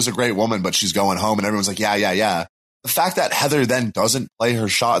 yeah, Heather's a great woman, but she's going home. And everyone's like, yeah. The fact that Heather then doesn't play her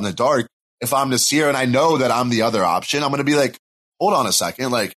shot in the dark, if I'm Nasir and I know that I'm the other option, I'm going to be like, hold on a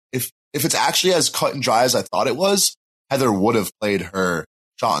second. Like if it's actually as cut and dry as I thought it was, Heather would have played her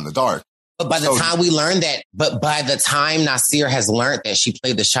shot in the dark. But by the time we learned that, but by the time Nasir has learned that she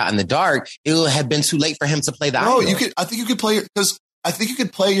played the shot in the dark, it will have been too late for him to play the idol. No, I think you could play because I think you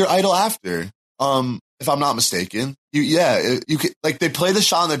could play your idol after. If I'm not mistaken, you could like they play the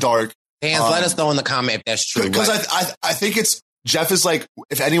shot in the dark. Fans, let us know in the comment if that's true. Because I think it's Jeff is like,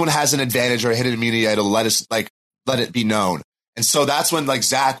 if anyone has an advantage or a hidden immunity idol, let it be known. And so that's when like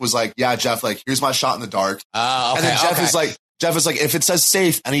Zach was like, yeah, Jeff, like here's my shot in the dark. Okay, and then Jeff is like, if it says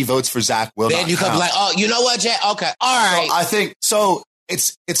safe and he votes for Zach, then you could be like, oh, you know what, Jeff? Okay, all right. So I think so.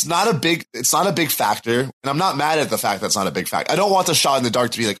 It's not a big factor, and I'm not mad at the fact that's not a big factor. I don't want the shot in the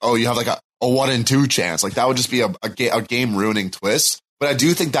dark to be like, oh, you have like a 1 in 2 chance. Like that would just be a game ruining twist. But I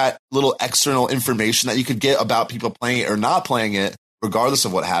do think that little external information that you could get about people playing it or not playing it, regardless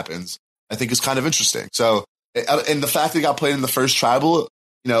of what happens, I think is kind of interesting. So, and the fact that it got played in the first Tribal,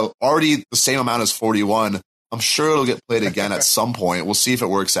 already the same amount as 41. I'm sure it'll get played again at some point. We'll see if it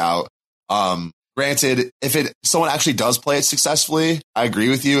works out. Granted, if someone actually does play it successfully, I agree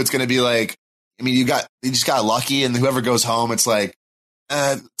with you. It's going to be like, I mean, you just got lucky, and whoever goes home, it's like,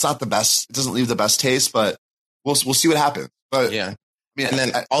 it's not the best. It doesn't leave the best taste, but we'll see what happens. But yeah. I mean, and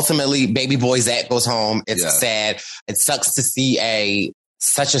then ultimately, baby boy Zach goes home. It's sad. It sucks to see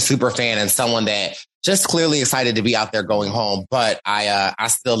such a super fan and someone that just clearly excited to be out there going home. But I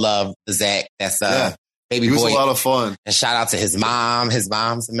still love the Zach. That's baby boy. He was a lot of fun. And shout out to his mom. His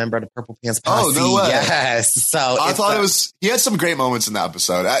mom's a member of the Purple Pants Posse. Oh, no way. Yes. So I thought he had some great moments in the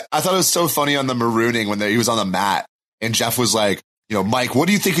episode. I thought it was so funny on the marooning when he was on the mat and Jeff was like, Mike, what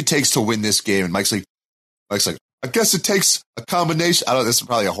do you think it takes to win this game? And Mike's like, I guess it takes a combination. This is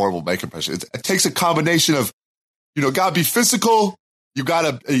probably a horrible Mike impression. It takes a combination of, gotta be physical. You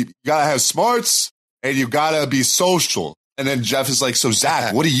gotta have smarts and you gotta be social. And then Jeff is like, so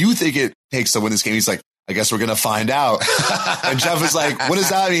Zach, what do you think it takes to win this game? He's like, I guess we're going to find out. And Jeff is like, what does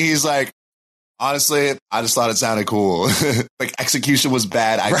that mean? He's like, honestly, I just thought it sounded cool. Like execution was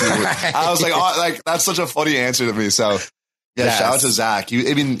bad. I was like, that's such a funny answer to me. So yeah, shout out to Zach.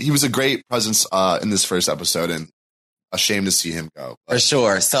 He was a great presence in this first episode and a shame to see him go. For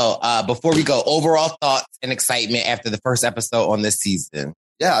sure. So before we go, overall thoughts and excitement after the first episode on this season.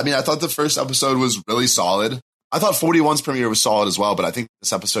 Yeah, I mean, I thought the first episode was really solid. I thought 41's premiere was solid as well, but I think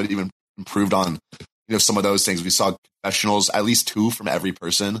this episode even improved on some of those things. We saw confessionals, at least 2 from every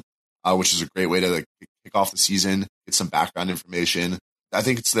person, which is a great way to kick off the season, get some background information. I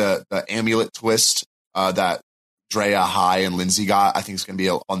think it's the amulet twist that Drea, Hai, and Lindsay got. I think it's going to be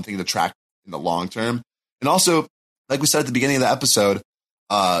a fun thing to track in the long term. And also, like we said at the beginning of the episode,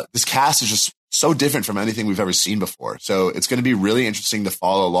 this cast is just so different from anything we've ever seen before. So it's going to be really interesting to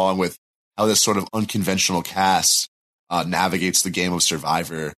follow along with how this sort of unconventional cast navigates the game of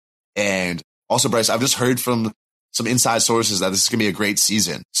Survivor. And also, Bryce, I've just heard from some inside sources that this is going to be a great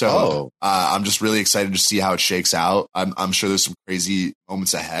season. So I'm just really excited to see how it shakes out. I'm sure there's some crazy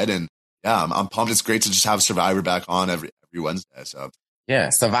moments ahead. And yeah, I'm pumped. It's great to just have Survivor back on every Wednesday. So yeah,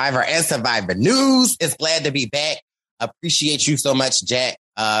 Survivor and Survivor News is glad to be back. Appreciate you so much, Jack,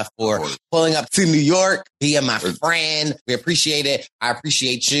 for pulling up to New York, being my friend. We appreciate it. I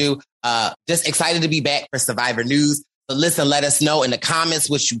appreciate you. Just excited to be back for Survivor News. So listen, let us know in the comments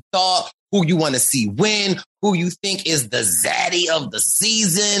what you thought, who you want to see win, who you think is the zaddy of the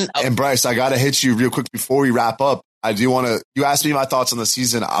season. And Bryce, I got to hit you real quick before we wrap up. I do want to, you asked me my thoughts on the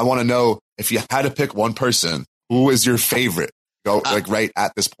season. I want to know if you had to pick one person, who is your favorite? Go right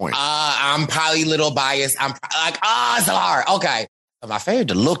at this point. I'm probably a little biased. I'm like, it's hard. Okay. So my favorite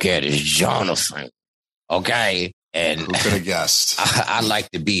to look at is Jonathan. Okay. And who could have guessed? I like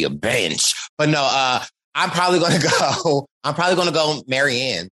to be a bench, but no, I'm probably going to go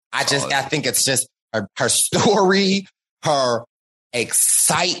Marianne. I think it's just her story, her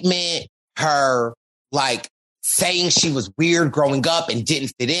excitement, her like saying she was weird growing up and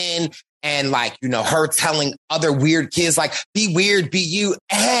didn't fit in. And like, her telling other weird kids, like, be weird, be you.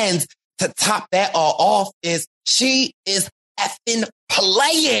 And to top that all off is she is effing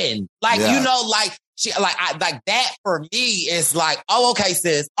playing. Like, that for me is like, oh, okay,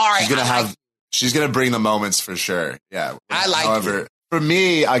 sis. All right. She's going to bring the moments for sure. Yeah. However, for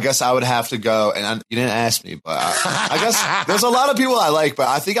me, I guess I would have to go, and you didn't ask me, but I guess there's a lot of people I like, but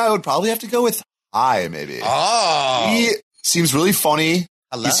I think I would probably have to go with Hai, maybe. Oh. He seems really funny.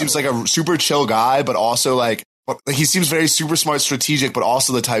 Hello. He seems like a super chill guy, but also like he seems very super smart, strategic, but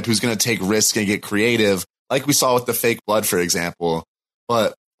also the type who's going to take risks and get creative, like we saw with the fake blood, for example.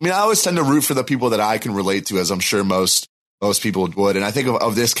 But I mean, I always tend to root for the people that I can relate to, as I'm sure most people would. And I think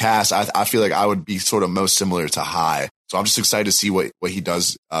of this cast, I feel like I would be sort of most similar to Hai. So I'm just excited to see what he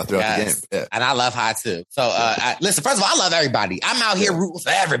does throughout the game. Yeah. And I love Hai too. So listen, first of all, I love everybody. I'm out here rooting for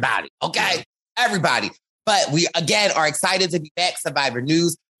everybody. Okay? Everybody. But we, again, are excited to be back. Survivor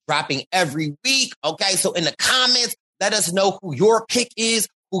News dropping every week. Okay? So in the comments, let us know who your pick is,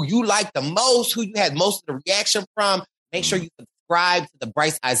 who you like the most, who you had most of the reaction from. Make sure you subscribe to the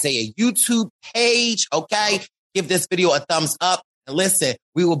Bryce Isaiah YouTube page. Okay? Give this video a thumbs up. And listen,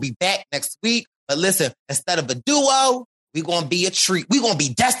 we will be back next week. But listen, instead of a duo, we're going to be a treat. We're going to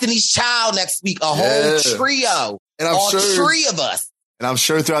be Destiny's Child next week, a whole trio. And I'm sure three of us. And I'm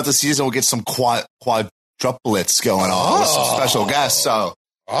sure throughout the season, we'll get some quadruplets going on with some special guests. So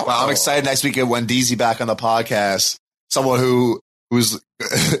I'm excited next week when DZ back on the podcast. Someone who's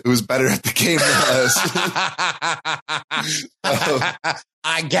better at the game than us.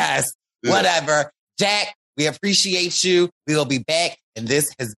 I guess. Whatever. Jack, we appreciate you. We will be back. And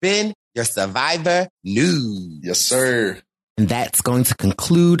this has been your Survivor News. Yes, sir. And that's going to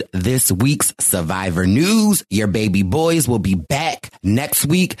conclude this week's Survivor News. Your baby boys will be back next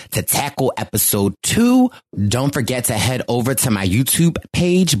week to tackle episode 2. Don't forget to head over to my YouTube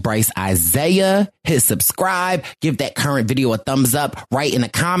page, Bryce Isaiah. Hit subscribe. Give that current video a thumbs up right in the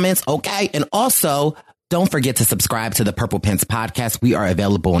comments. Okay. And also, don't forget to subscribe to the Purple Pants Podcast. We are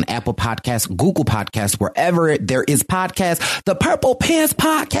available on Apple Podcasts, Google Podcasts, wherever there is podcasts. The Purple Pants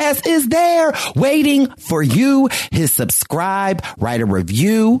Podcast is there waiting for you. Hit subscribe, write a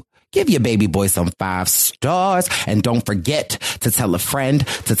review, give your baby boy some 5 stars. And don't forget to tell a friend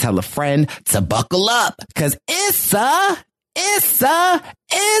to buckle up, because it's the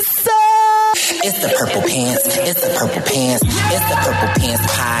Purple Pants. It's the Purple Pants. It's the Purple Pants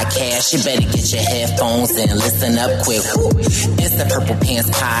Podcast. You better get your headphones and listen up quick. Woo. It's the Purple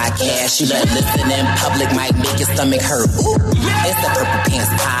Pants Podcast. You better listen in public, might make your stomach hurt. Woo. It's the Purple Pants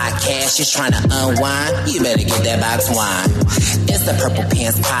Podcast. You're trying to unwind, you better get that box wine. It's the Purple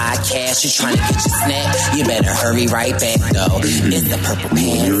Pants Podcast. You're trying to get your snack, you better hurry right back though. It's the Purple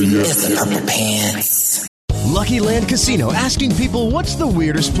Pants. It's the Purple Pants. Lucky Land Casino, asking people, what's the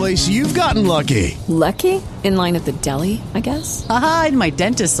weirdest place you've gotten lucky? Lucky? In line at the deli, I guess? Aha, in my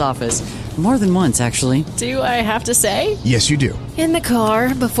dentist's office. More than once, actually. Do I have to say? Yes, you do. In the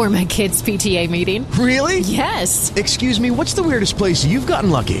car before my kids' PTA meeting. Really? Yes. Excuse me, what's the weirdest place you've gotten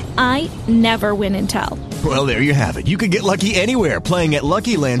lucky? I never win and tell. Well, there you have it. You can get lucky anywhere, playing at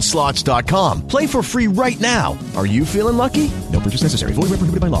LuckyLandSlots.com. Play for free right now. Are you feeling lucky? No purchase necessary. Void where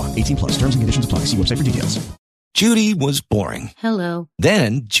prohibited by law. 18+. Terms and conditions apply. See website for details. Judy was boring. Hello.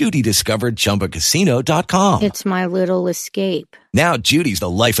 Then Judy discovered ChumbaCasino.com. It's my little escape. Now Judy's the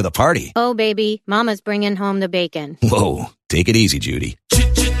life of the party. Oh, baby, mama's bringing home the bacon. Whoa, take it easy, Judy.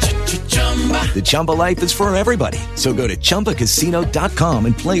 The Chumba life is for everybody. So go to ChumbaCasino.com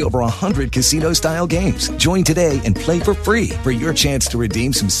and play over 100 casino-style games. Join today and play for free for your chance to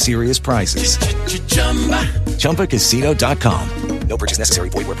redeem some serious prizes. ChumbaCasino.com. No purchase necessary.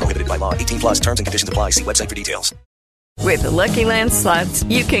 Void where prohibited by law. 18+. Terms and conditions apply. See website for details. With the Lucky Land Slots,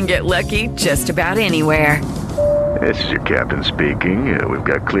 you can get lucky just about anywhere. This is your captain speaking. We've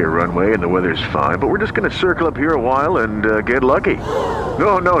got clear runway and the weather's fine, but we're just going to circle up here a while and get lucky.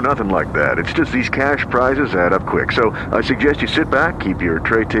 No, nothing like that. It's just these cash prizes add up quick. So I suggest you sit back, keep your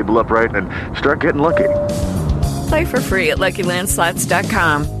tray table upright, and start getting lucky. Play for free at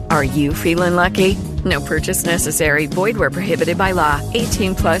LuckyLandSlots.com. Are you feeling lucky? No purchase necessary. Void where prohibited by law.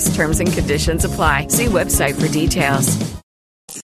 18+ terms and conditions apply. See website for details.